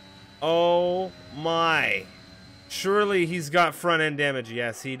 Oh my. Surely he's got front end damage.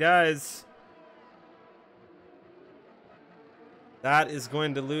 Yes, he does. That is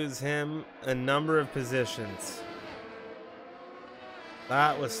going to lose him a number of positions.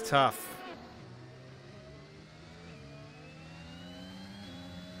 That was tough.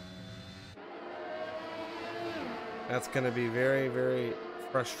 That's going to be very, very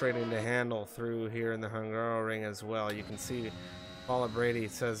frustrating to handle through here in the Hungaroring as well. You can see Paula Brady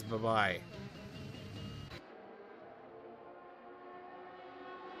says bye-bye.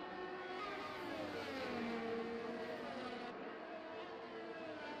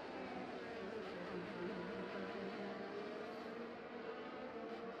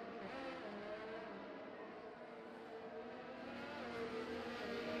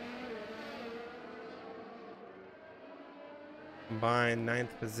 Combined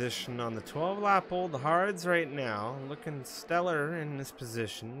 9th position on the 12-lap Old Hards right now. Looking stellar in this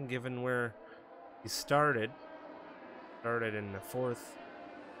position, given where he started. Started in the 4th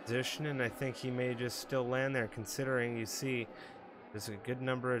position, and I think he may just still land there, considering you see there's a good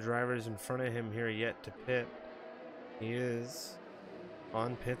number of drivers in front of him here yet to pit. He is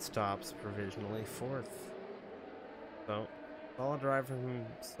on pit stops provisionally 4th. So, solid drive from him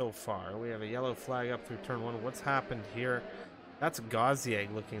so far. We have a yellow flag up through turn 1. What's happened here? That's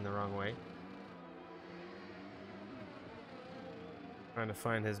Gazieg looking the wrong way. Trying to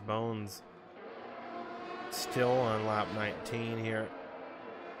find his bones. Still on lap 19 here.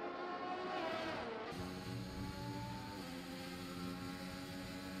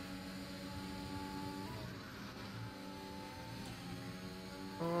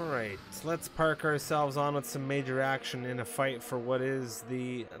 Alright, let's park ourselves on with some major action in a fight for what is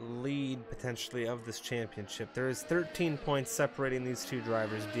the lead, potentially, of this championship. There is 13 points separating these two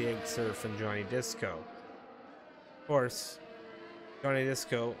drivers, Dieg Surf and Johnny Disco. Of course, Johnny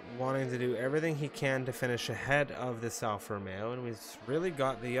Disco wanting to do everything he can to finish ahead of this Alfa Romeo, and we've really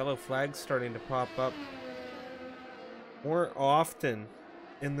got the yellow flags starting to pop up more often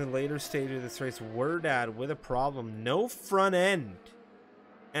in the later stage of this race. Wordad with a problem. No front end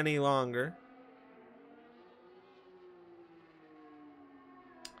any longer.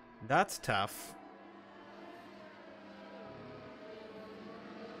 That's tough.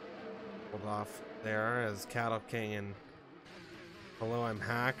 Hold off there as Cattle King and Hello I'm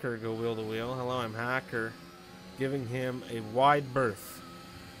Hacker go wheel to wheel. Hello I'm Hacker giving him a wide berth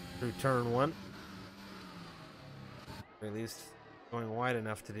through turn 1. Or at least going wide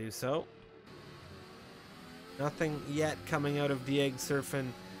enough to do so. Nothing yet coming out of Dieg Surfing.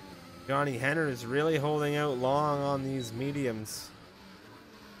 Johnny Henner is really holding out long on these mediums.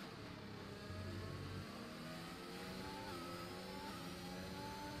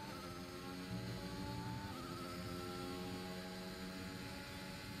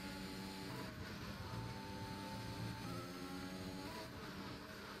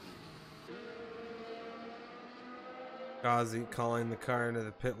 Ghazi calling the car into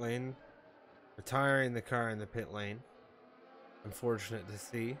the pit lane, retiring the car in the pit lane. Unfortunate to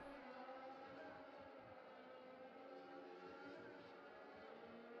see.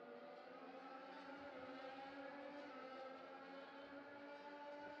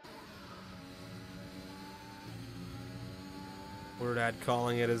 Wordad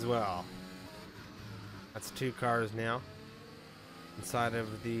calling it as well. That's 2 cars now inside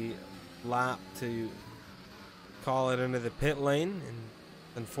of the lap to call it into the pit lane, and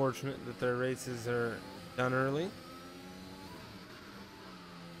unfortunate that their races are done early.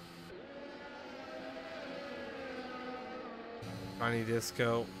 Johnny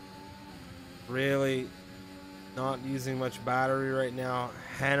Disco really not using much battery right now.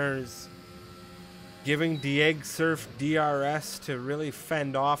 Henner's giving Dieg Surf DRS to really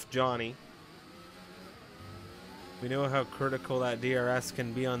fend off Johnny. We know how critical that DRS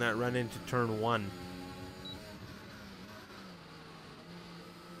can be on that run into turn 1.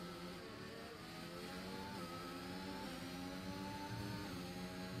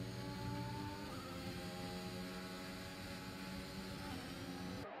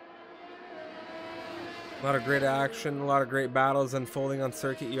 A lot of great action, a lot of great battles unfolding on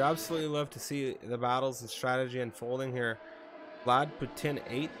circuit. You absolutely love to see the battles and strategy unfolding here. Vlad Putin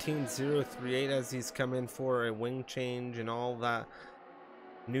 18038 as he's come in for a wing change and all that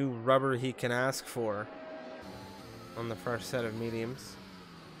new rubber he can ask for on the fresh set of mediums.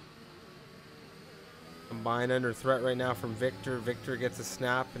 Combine under threat right now from Victor. Victor gets a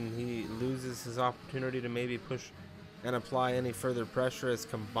snap and he loses his opportunity to maybe push and apply any further pressure, as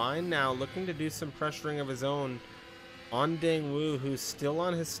Combine now looking to do some pressuring of his own on Dangwoo, who's still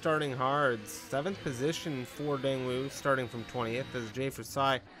on his starting hards. 7th position for Dangwoo, starting from 20th as Jay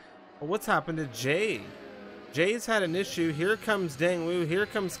Forsai. Well, what's happened to Jay? Jay's had an issue. Here comes Dangwoo. Here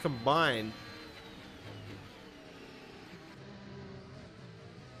comes Combine.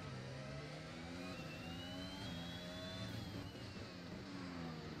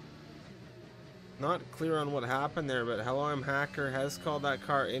 Not clear on what happened there, but Hello I'm Hacker has called that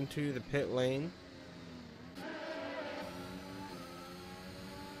car into the pit lane.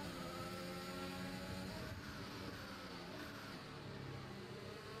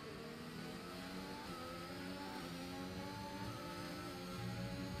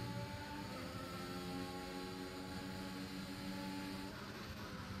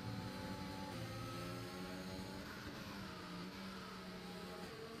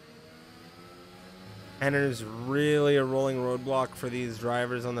 Henner's really a rolling roadblock for these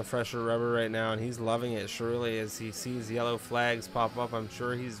drivers on the fresher rubber right now, and he's loving it surely as he sees yellow flags pop up. I'm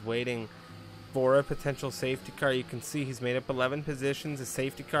sure he's waiting for a potential safety car. You can see he's made up 11 positions. A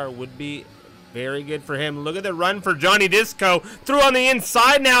safety car would be very good for him. Look at the run for Johnny Disco. Through on the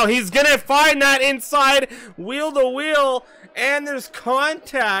inside now. He's going to find that inside wheel to wheel, and there's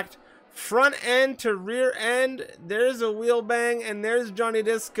contact. Front end to rear end. There's a wheel bang, and there's Johnny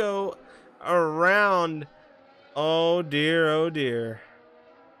Disco around. Oh dear, oh dear.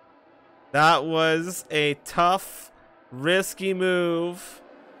 That was a tough, risky move.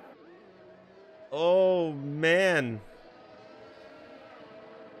 Oh man,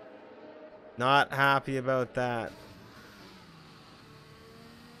 not happy about that.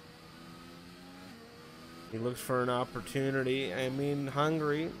 He looks for an opportunity. I mean,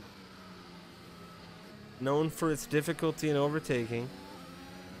 Hungary, known for its difficulty in overtaking.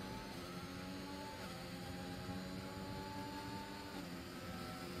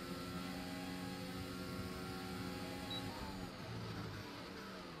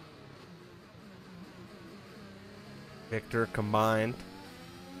 Victor combined.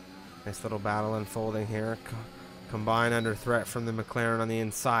 Nice little battle unfolding here. Combine under threat from the McLaren on the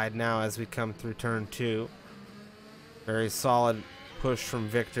inside now as we come through turn 2. Very solid push from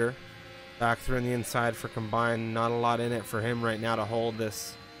Victor. Back through on the inside for Combine. Not a lot in it for him right now to hold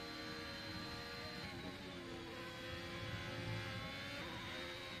this.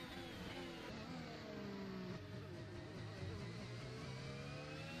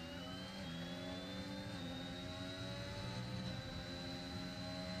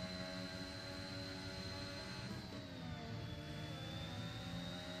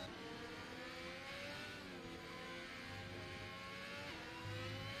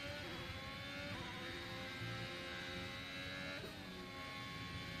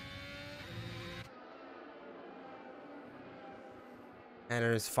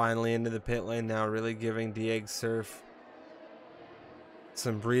 Henner's finally into the pit lane now, really giving Dieg Surf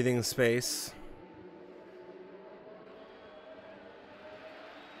some breathing space.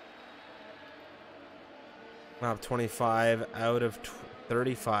 Lap 25 out of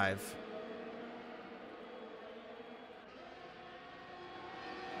 35.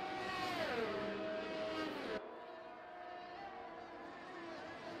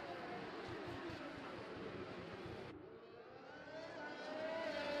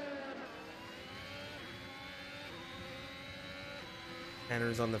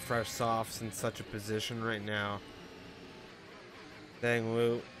 Henner's on the fresh softs in such a position right now. Dang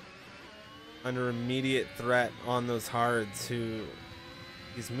Wu under immediate threat on those hards, who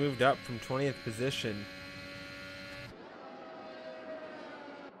he's moved up from 20th position.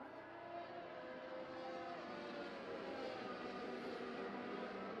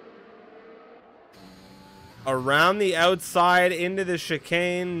 Around the outside into the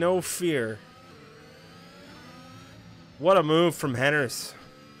chicane, no fear. What a move from Henner's.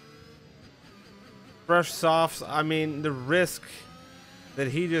 Fresh softs, I mean, the risk that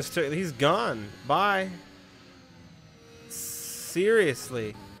he just took, he's gone. Bye.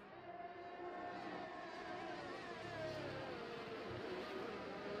 Seriously.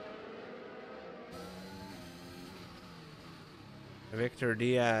 Victor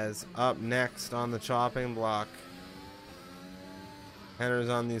Diaz up next on the chopping block. Henner's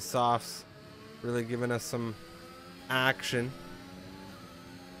on these softs, really giving us some action.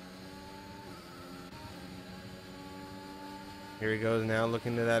 Here he goes now,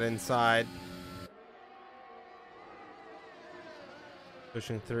 looking to that inside.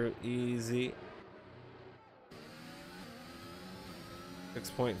 Pushing through easy.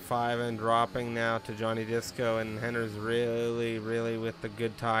 6.5 and dropping now to Johnny Disco, and Henner's really with the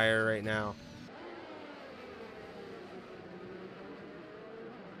good tire right now.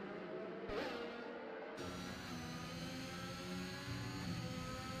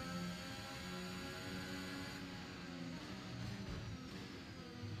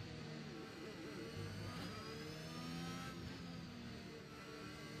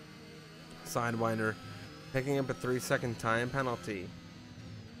 Sidewinder picking up a 3-second time penalty.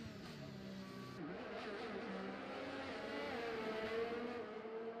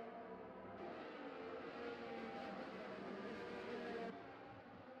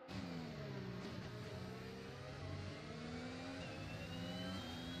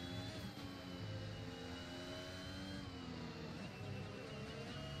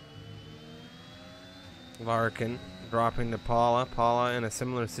 Larkin dropping to Paula. Paula in a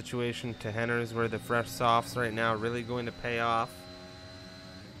similar situation to Henner's, where the fresh softs right now really going to pay off.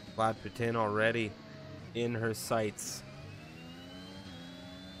 Vlad Putin already in her sights.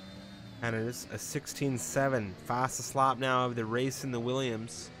 Henner's a 16.7, fastest lap now of the race in the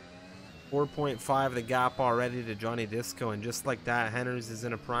Williams. 4.5 the gap already to Johnny Disco, and just like that, Henner's is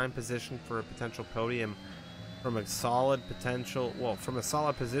in a prime position for a potential podium from a solid potential, well, from a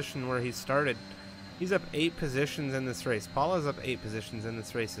solid position where he started. He's up 8 positions in this race. Paula's up 8 positions in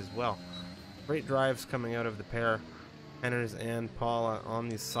this race as well. Great drives coming out of the pair, Henner's and Paula, on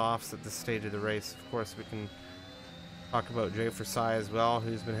these softs at this stage of the race. Of course, we can talk about Jay Forsai as well,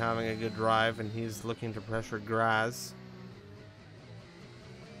 who's been having a good drive, and he's looking to pressure Graz.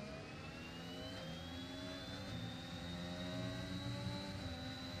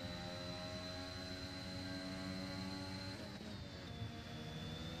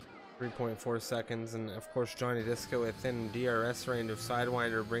 .4 seconds, and of course Johnny Disco within DRS range of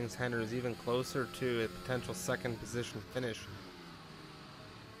Sidewinder brings Henner's even closer to a potential second position finish.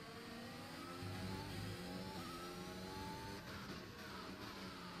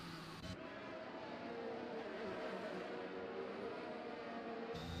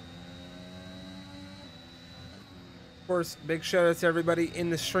 Of course, big shout out to everybody in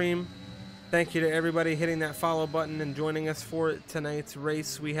the stream. Thank you to everybody hitting that follow button and joining us for tonight's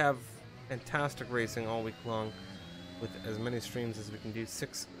race. We have fantastic racing all week long with as many streams as we can do.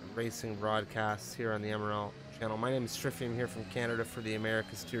 6 racing broadcasts here on the MRL channel. My name is Striffy. I'm here from Canada for the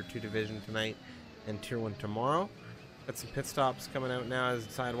Americas Tier 2 division tonight and Tier 1 tomorrow. Got some pit stops coming out now as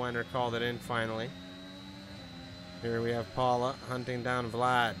Sidewinder called it in finally. Here we have Paula hunting down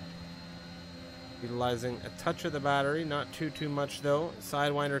Vlad. Utilizing a touch of the battery, not too much though.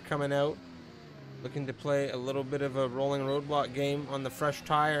 Sidewinder coming out, looking to play a little bit of a rolling roadblock game on the fresh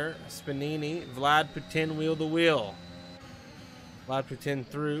tire. Spanini, Vlad Putin wheel to wheel. Vlad Putin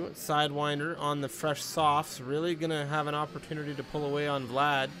through. Sidewinder on the fresh softs, really gonna have an opportunity to pull away on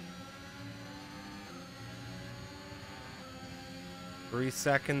Vlad. 3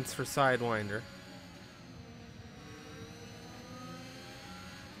 seconds for Sidewinder.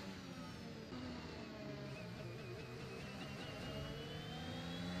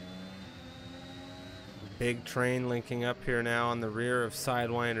 Big train linking up here now on the rear of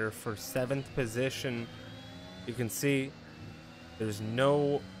Sidewinder for 7th position. You can see there's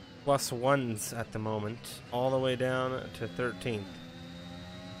no +1s at the moment, all the way down to 13th.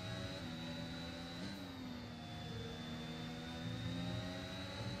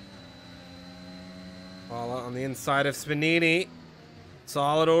 Paula on the inside of Spanini.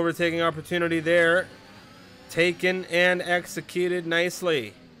 Solid overtaking opportunity there. taken and executed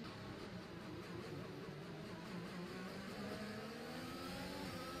nicely.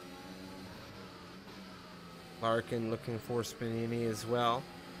 Larkin looking for Spanini as well.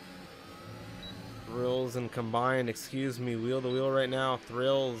 Thrills and combined, excuse me, wheel to wheel right now.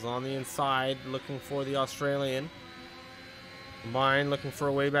 Thrills on the inside looking for the Australian. Combined looking for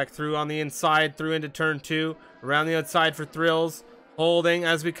a way back through on the inside, through into turn 2. Around the outside for Thrills. Holding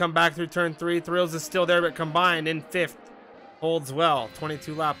as we come back through turn 3. Thrills is still there, but combined in 5th. Holds well.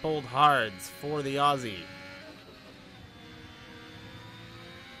 22 lap hold hards for the Aussie.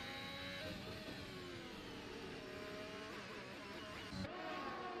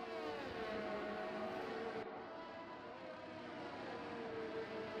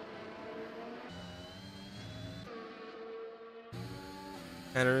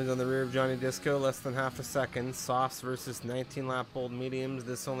 Henner's on the rear of Johnny Disco, less than half a second. Softs versus 19 lap old mediums.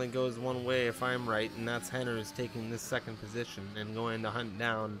 This only goes one way if I'm right, and that's Henner's taking this second position and going to hunt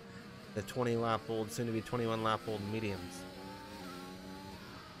down the 20 lap old, soon to be 21 lap old mediums.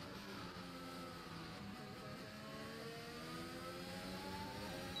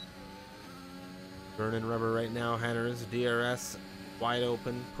 Burning rubber right now. Henner's DRS wide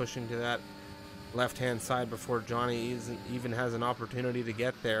open, pushing to that left-hand side before Johnny even has an opportunity to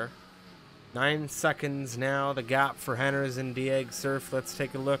get there. 9 seconds now, the gap for Henner's and Dieg Surf. Let's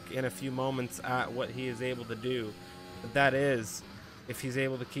take a look in a few moments at what he is able to do. But that is, if he's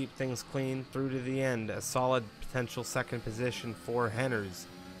able to keep things clean through to the end, a solid potential second position for Henner's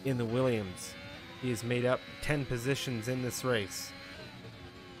in the Williams. He has made up 10 positions in this race.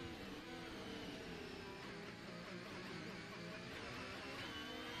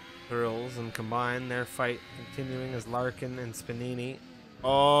 Thrills and combine their fight continuing as Larkin and Spanini.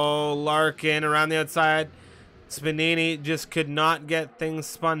 Oh, Larkin around the outside. Spanini just could not get things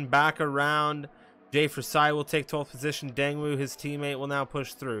spun back around. Jay Forsai will take 12th position. Dangwoo, his teammate, will now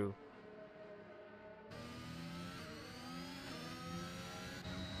push through.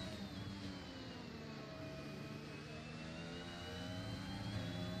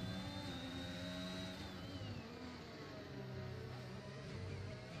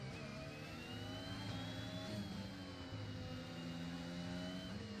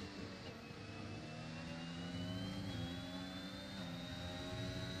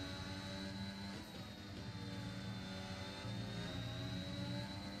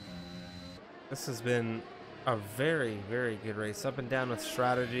 This has been a very, very good race. Up and down with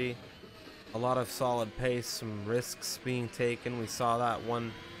strategy. A lot of solid pace, some risks being taken. We saw that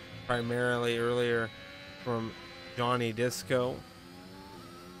one primarily earlier from Johnny Disco.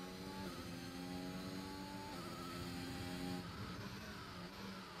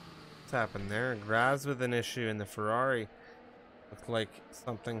 What's happened there? Graz with an issue in the Ferrari. Looked like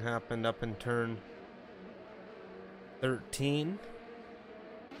something happened up in turn 13.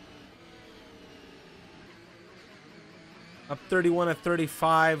 Up 31 at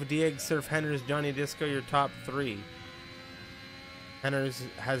 35. Dieg Surf, Henner's, Johnny Disco, your top 3. Henner's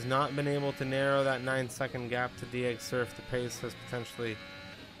has not been able to narrow that 9-second gap to Dieg Surf. The pace has potentially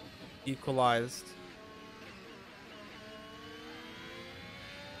equalized.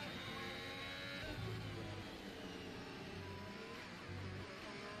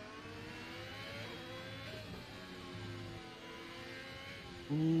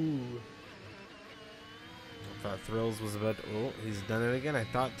 Ooh. I thought Thrills was about to, oh, he's done it again. I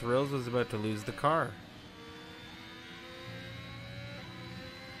thought Thrills was about to lose the car.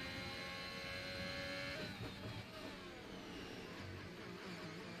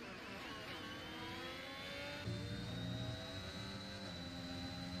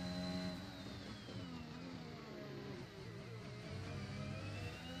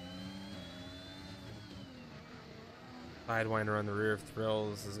 Sidewinder on the rear of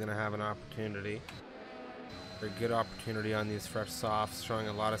Thrills is going to have an opportunity. A good opportunity on these fresh softs, showing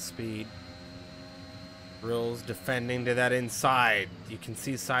a lot of speed. Thrills defending to that inside. You can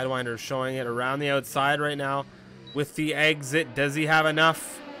see Sidewinder showing it around the outside right now with the exit. Does he have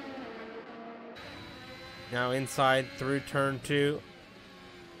enough? Now inside through turn 2.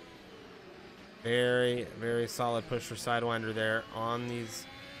 Very, very solid push for Sidewinder there on these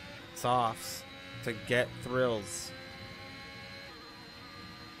softs to get Thrills.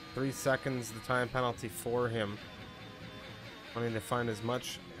 3 seconds the time penalty for him. Wanting to find as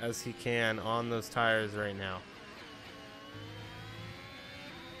much as he can on those tires right now.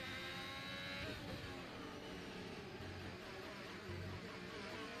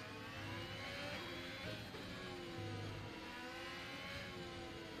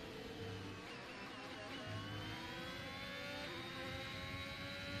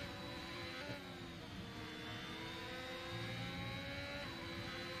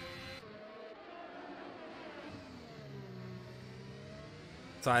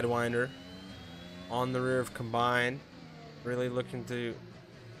 Sidewinder on the rear of Combine. Really looking to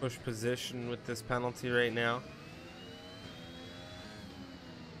push position with this penalty right now.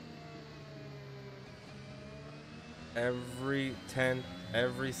 Every tenth,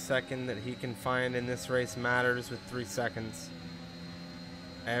 every second that he can find in this race matters with 3 seconds.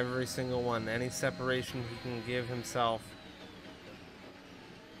 Every single one. Any separation he can give himself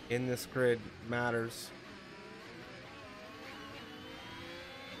in this grid matters.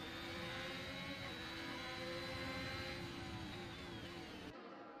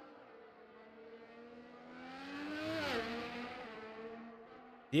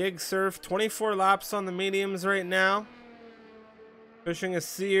 Dieg Surf, 24 laps on the mediums right now. Pushing a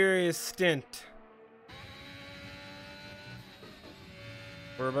serious stint.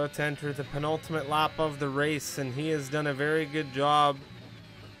 We're about to enter the penultimate lap of the race, and he has done a very good job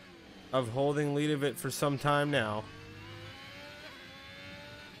of holding lead of it for some time now.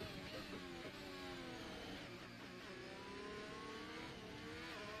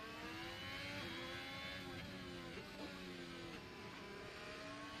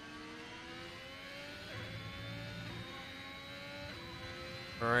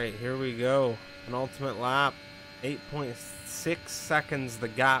 Alright, here we go. Penultimate lap. 8.6 seconds the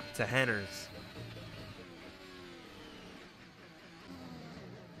gap to Henners.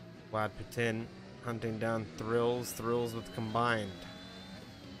 Vlad Putin hunting down Thrills with Combined.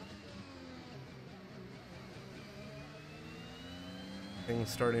 Things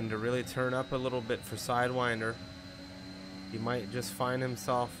starting to really turn up a little bit for Sidewinder. He might just find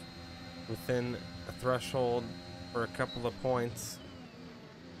himself within a threshold for a couple of points.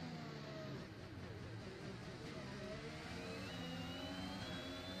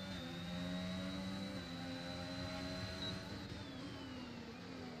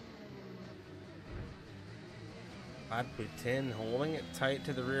 Vlad Putin holding it tight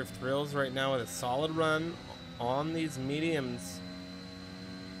to the rear of Thrills right now with a solid run on these mediums.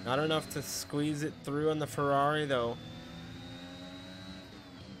 Not enough to squeeze it through on the Ferrari though.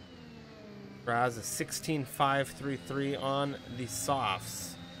 Graz a 16.533 on the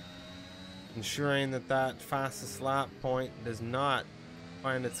softs, ensuring that that fastest lap point does not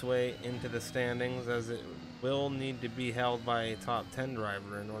find its way into the standings, as it will need to be held by a top 10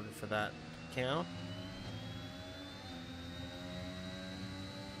 driver in order for that to count.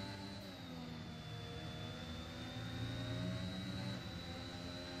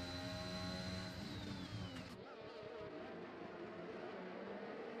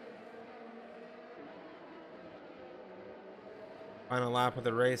 Final lap of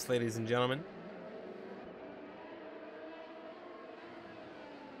the race, ladies and gentlemen.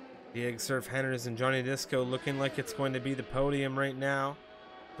 Dieg Surf, Henners, and Johnny Disco looking like it's going to be the podium right now.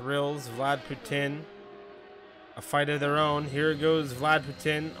 Thrills, Vlad Putin. A fight of their own. Here goes Vlad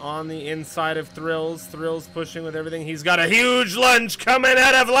Putin on the inside of Thrills. Thrills pushing with everything. He's got a huge lunge coming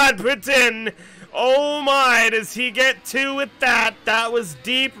out of Vlad Putin. Oh my, does he get two with that? That was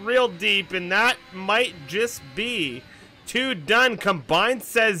deep, real deep, and that might just be two done. Combined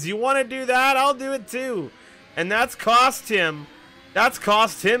says, you want to do that? I'll do it too. And that's cost him. That's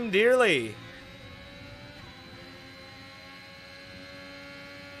cost him dearly.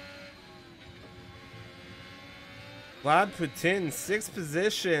 Vlad Putin, 6th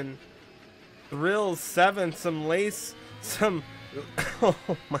position. Thrills, 7th. Some lace, some, oh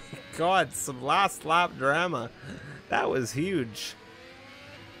my God, some last lap drama. That was huge.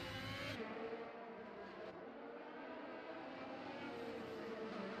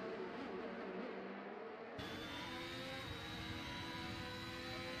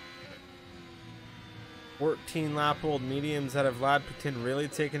 Lap-old mediums out of Vlad Putin, really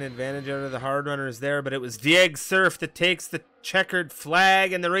taking advantage out of the hard runners there, but it was Dieg Surf that takes the checkered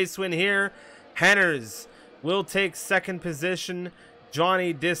flag and the race win here. Henners will take 2nd position.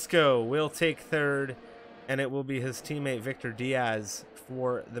 Johnny Disco will take 3rd, and it will be his teammate Victor Diaz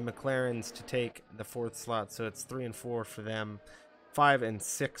for the McLarens to take the 4th slot. So it's 3 and 4 for them, 5 and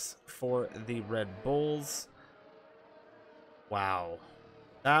 6 for the Red Bulls. Wow.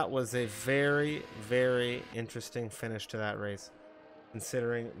 That was a very, very interesting finish to that race,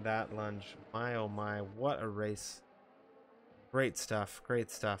 considering that lunge. My, oh my, what a race. Great stuff,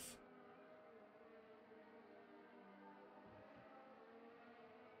 great stuff.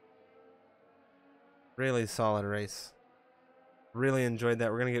 Really solid race. Really enjoyed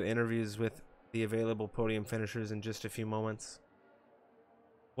that. We're going to get interviews with the available podium finishers in just a few moments.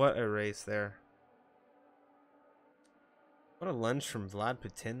 What a race there. What a lunge from Vlad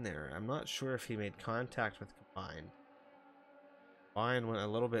Putin there. I'm not sure if he made contact with Combine. Combine went a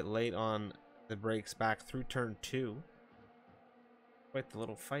little bit late on the brakes back through turn 2. Quite the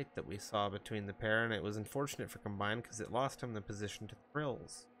little fight that we saw between the pair, and it was unfortunate for Combined because it lost him the position to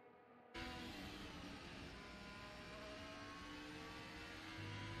Thrills.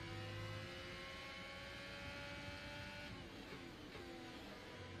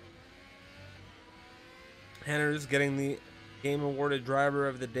 Henner's getting the game awarded driver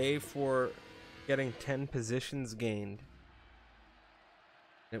of the day for getting 10 positions gained.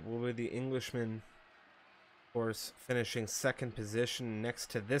 It will be the Englishman, of course, finishing second position next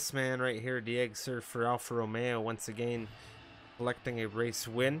to this man right here, Diego for Alfa Romeo, once again collecting a race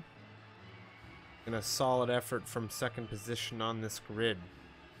win. And a solid effort from second position on this grid,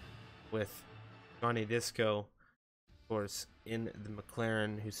 with Johnny Disco, of course, in the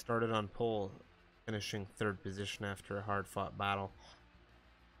McLaren, who started on pole, finishing third position after a hard-fought battle.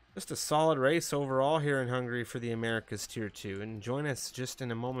 Just a solid race overall here in Hungary for the Americas Tier 2. And join us just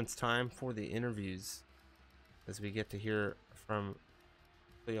in a moment's time for the interviews, as we get to hear from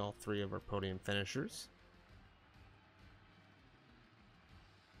all three of our podium finishers.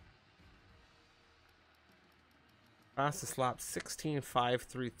 Fastest lap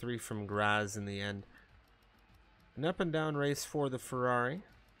 16.533 from Graz in the end. An up and down race for the Ferrari.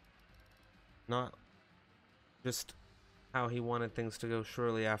 Not just how he wanted things to go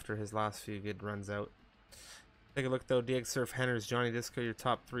shortly after his last few good runs out. Take a look though. Diego Surf, Henners, Johnny Disco, your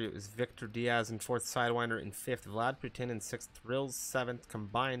top three. It was Victor Diaz in fourth, Sidewinder in fifth, Vlad Putin in sixth, Thrills seventh,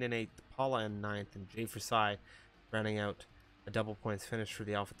 Combined in eighth, Paula in ninth, and Jay Forsai rounding out a double points finish for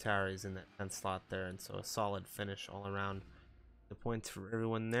the AlphaTauris in that 10th slot there. And so a solid finish all around. The points for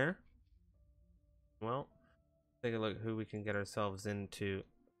everyone there. Well, take a look at who we can get ourselves into.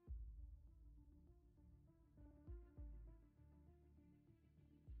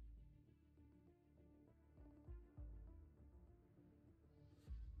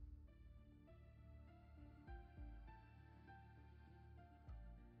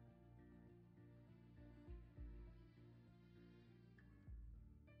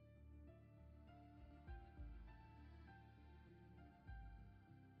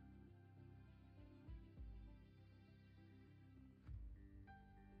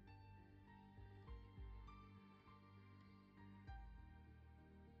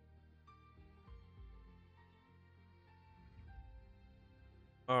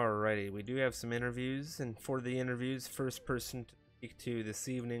 Alrighty, we do have some interviews, and for the interviews, first person to speak to this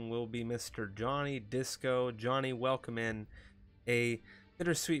evening will be Mr. Johnny Disco. Johnny, welcome in. A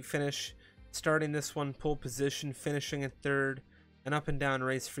bittersweet finish, starting this one pole position, finishing in third, an up and down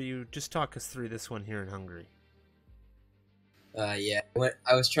race for you. Just talk us through this one here in Hungary. Yeah,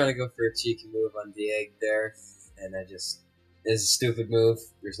 I was trying to go for a cheeky move on Diego there, and it's a stupid move.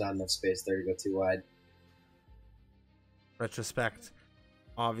 There's not enough space there to go too wide. Retrospect,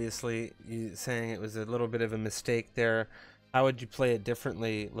 obviously, you saying it was a little bit of a mistake there. How would you play it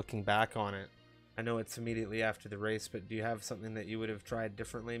differently looking back on it? I know it's immediately after the race, but do you have something that you would have tried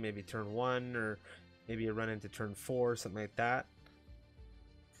differently? Maybe turn 1, or maybe a run into turn 4, something like that?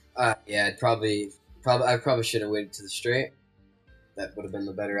 Yeah, I probably should have waited to the straight. That would have been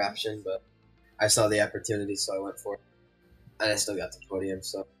the better option, but I saw the opportunity, so I went for it. And I still got the podium,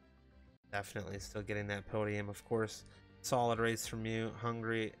 so. Definitely still getting that podium, of course. Solid race from you.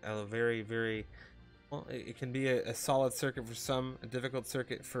 Hungary, a very, very, well, it can be a solid circuit for some, a difficult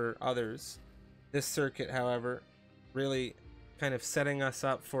circuit for others. This circuit, however, really kind of setting us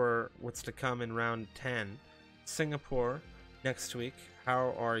up for what's to come in round 10. Singapore next week.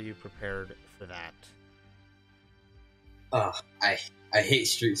 How are you prepared for that? I hate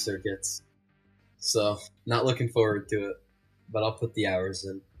street circuits, so not looking forward to it, but I'll put the hours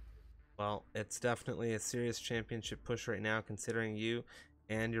in. Well, it's definitely a serious championship push right now, considering you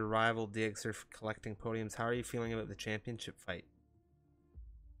and your rival Diggs are collecting podiums. How are you feeling about the championship fight?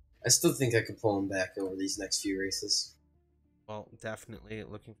 I still think I could pull him back over these next few races. Well, definitely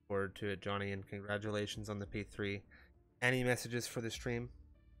looking forward to it, Johnny, and congratulations on the P3. Any messages for the stream?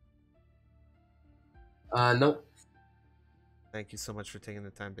 Nope. Thank you so much for taking the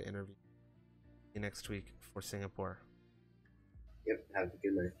time to interview you next week for Singapore. Yep, have a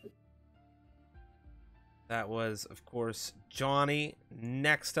good night. That was, of course, Johnny.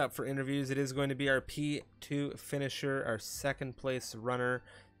 Next up for interviews, it is going to be our P2 finisher, our second place runner,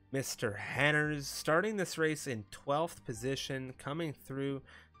 Mr. Henners, starting this race in 12th position, coming through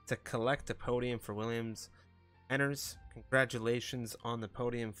to collect a podium for Williams. Henners, congratulations on the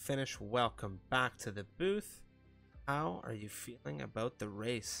podium finish. Welcome back to the booth. How are you feeling about the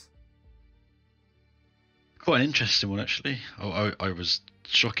race? Quite an interesting one, actually. I was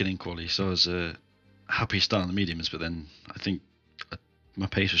shocking in quali, so I was happy starting the mediums, but then I think my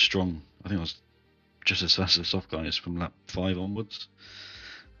pace was strong. I think I was just as fast as the soft guys from lap 5 onwards.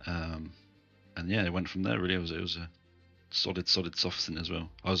 And yeah, it went from there. Really, it was a solid soft stint as well.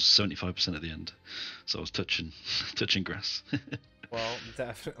 I was 75% at the end, so I was touching grass. Well,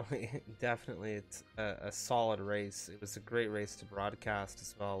 definitely, it's a solid race. It was a great race to broadcast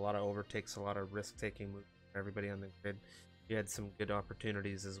as well. A lot of overtakes, a lot of risk-taking moves for everybody on the grid. You had some good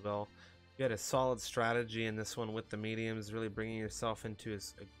opportunities as well. You had a solid strategy in this one with the mediums, really bringing yourself into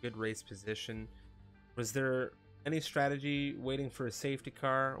a good race position. Was there any strategy waiting for a safety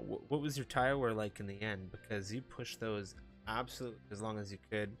car? What was your tire wear like in the end? Because you pushed those absolutely as long as you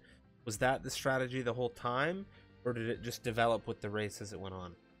could. Was that the strategy the whole time? Or did it just develop with the race as it went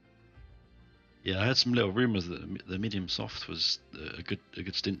on? Yeah, I had some little rumors that the medium soft was a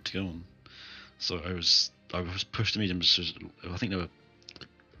good stint to go on. So I was pushed the mediums. I think they were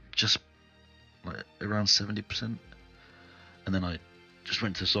just like around 70%, and then I just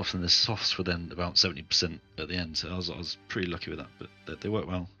went to soft, and the softs were then about 70% at the end. So I was pretty lucky with that, but they worked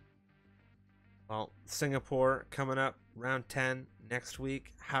well. Well, Singapore coming up, round 10 next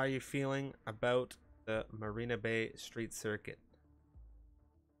week. How are you feeling about the Marina Bay Street Circuit?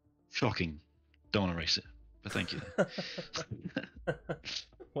 Shocking. Don't want to race it, but thank you.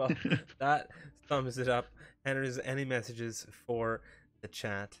 Well, that sums it up. Henry, any messages for the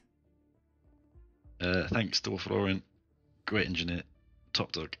chat? Thanks to Florian, great engineer,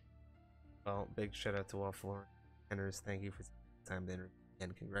 top dog. Well, big shout out to Wolf Lauren. Henry, thank you for the time to interview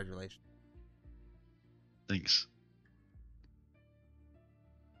and congratulations. Thanks.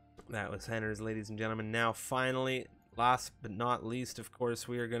 That was Henner's, ladies and gentlemen. Now, finally, last but not least, of course,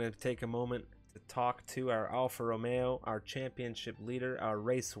 we are going to take a moment to talk to our Alfa Romeo, our championship leader, our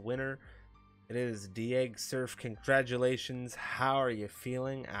race winner. It is Diego Surf. Congratulations. How are you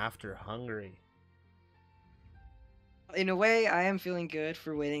feeling after Hungary? In a way, I am feeling good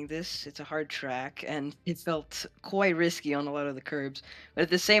for winning this. It's a hard track, and it felt quite risky on a lot of the curbs. But at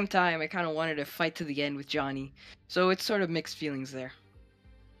the same time, I kind of wanted to fight to the end with Johnny. So it's sort of mixed feelings there.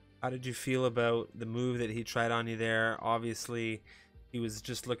 How did you feel about the move that he tried on you there? Obviously, he was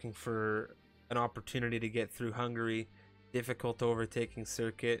just looking for an opportunity to get through Hungary. Difficult overtaking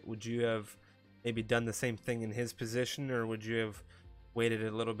circuit. Would you have maybe done the same thing in his position, or would you have waited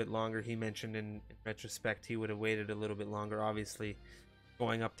a little bit longer? He mentioned in retrospect he would have waited a little bit longer. Obviously,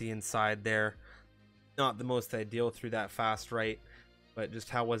 going up the inside there, not the most ideal through that fast right, but just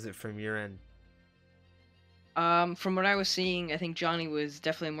how was it from your end? From what I was seeing, I think Johnny was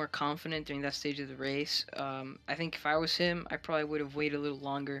definitely more confident during that stage of the race. I think if I was him, I probably would have waited a little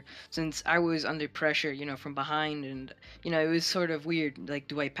longer since I was under pressure, from behind, and it was sort of weird. Like,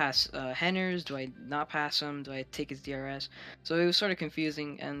 do I pass Henners? Do I not pass him? Do I take his DRS? So it was sort of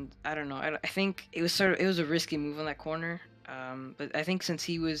confusing, and I don't know. I think it was a risky move on that corner. But I think since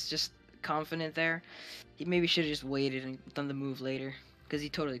he was just confident there, he maybe should have just waited and done the move later because he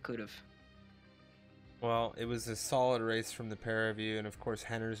totally could have. Well, it was a solid race from the pair of you, and of course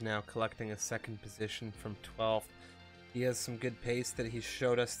Henner's now collecting a second position from 12th. He has some good pace that he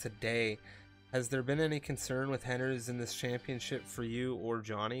showed us today. Has there been any concern with Henner's in this championship for you or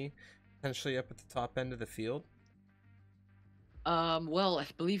Johnny, potentially up at the top end of the field? Well, I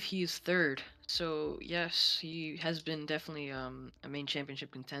believe he is third, so yes, he has been definitely a main championship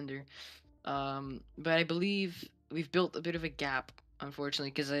contender. But I believe we've built a bit of a gap,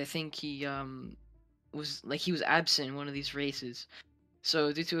 unfortunately, because I think he was absent in one of these races.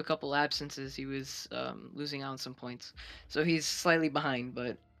 So due to a couple absences, he was losing out on some points. So he's slightly behind,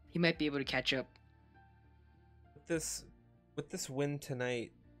 but he might be able to catch up. With this win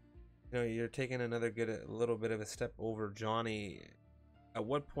tonight, you're taking a little bit of a step over Johnny. At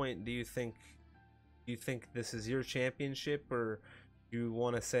what point do you think this is your championship, or you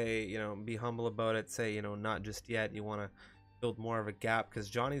want to say, be humble about it, say, not just yet, you want to build more of a gap? Because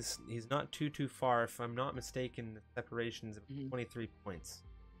he's not too far, if I'm not mistaken. The separation's 23 points,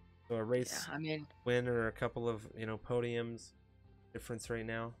 so a race win or a couple of podiums difference right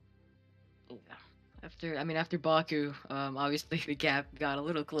now. Yeah. After Baku, obviously the gap got a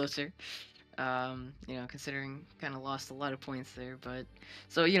little closer. Considering kind of lost a lot of points there, but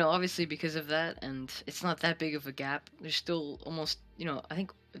so obviously because of that, and it's not that big of a gap. There's still almost I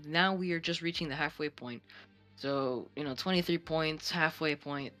think now we are just reaching the halfway point. So 23 points, halfway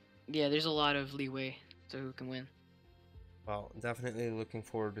point. Yeah, there's a lot of leeway to who can win. Well, definitely looking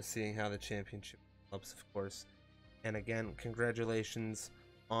forward to seeing how the championship develops, of course. And again, congratulations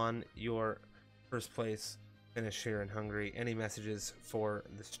on your first place finish here in Hungary. Any messages for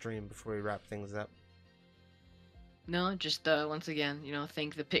the stream before we wrap things up? No, just once again,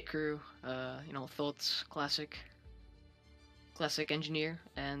 thank the pit crew, thoughts, classic engineer,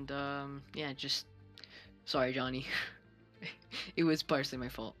 and just Sorry, Johnny. It was partially my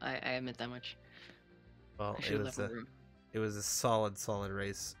fault. I admit that much. Well, I should have left more room. it was a solid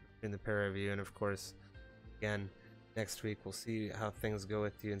race between the pair of you, and of course, again, next week we'll see how things go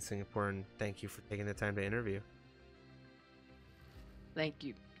with you in Singapore. And thank you for taking the time to interview. Thank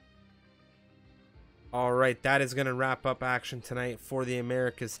you. All right, that is going to wrap up action tonight for the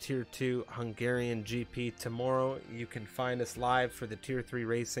Americas Tier 2 Hungarian GP. Tomorrow, you can find us live for the Tier 3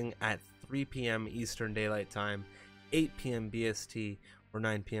 racing at 3 p.m. Eastern Daylight Time, 8 p.m. BST, or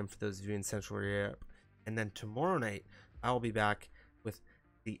 9 p.m. for those of you in Central Europe. And then tomorrow night, I'll be back with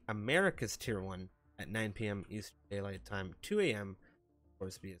the Americas Tier 1 at 9 p.m. Eastern Daylight Time, 2 a.m. of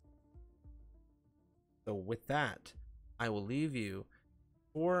course BST. So with that, I will leave you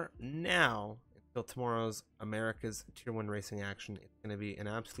for now until tomorrow's America's Tier 1 racing action. It's going to be an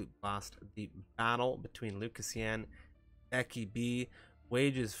absolute blast. The battle between Lucas Yan, Becky B,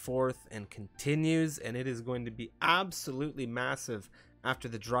 wages forth and continues, and it is going to be absolutely massive after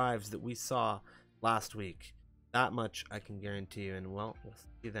the drives that we saw last week. That much I can guarantee you, and well, we'll see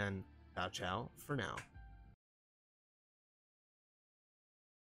you then. Ciao, ciao for now.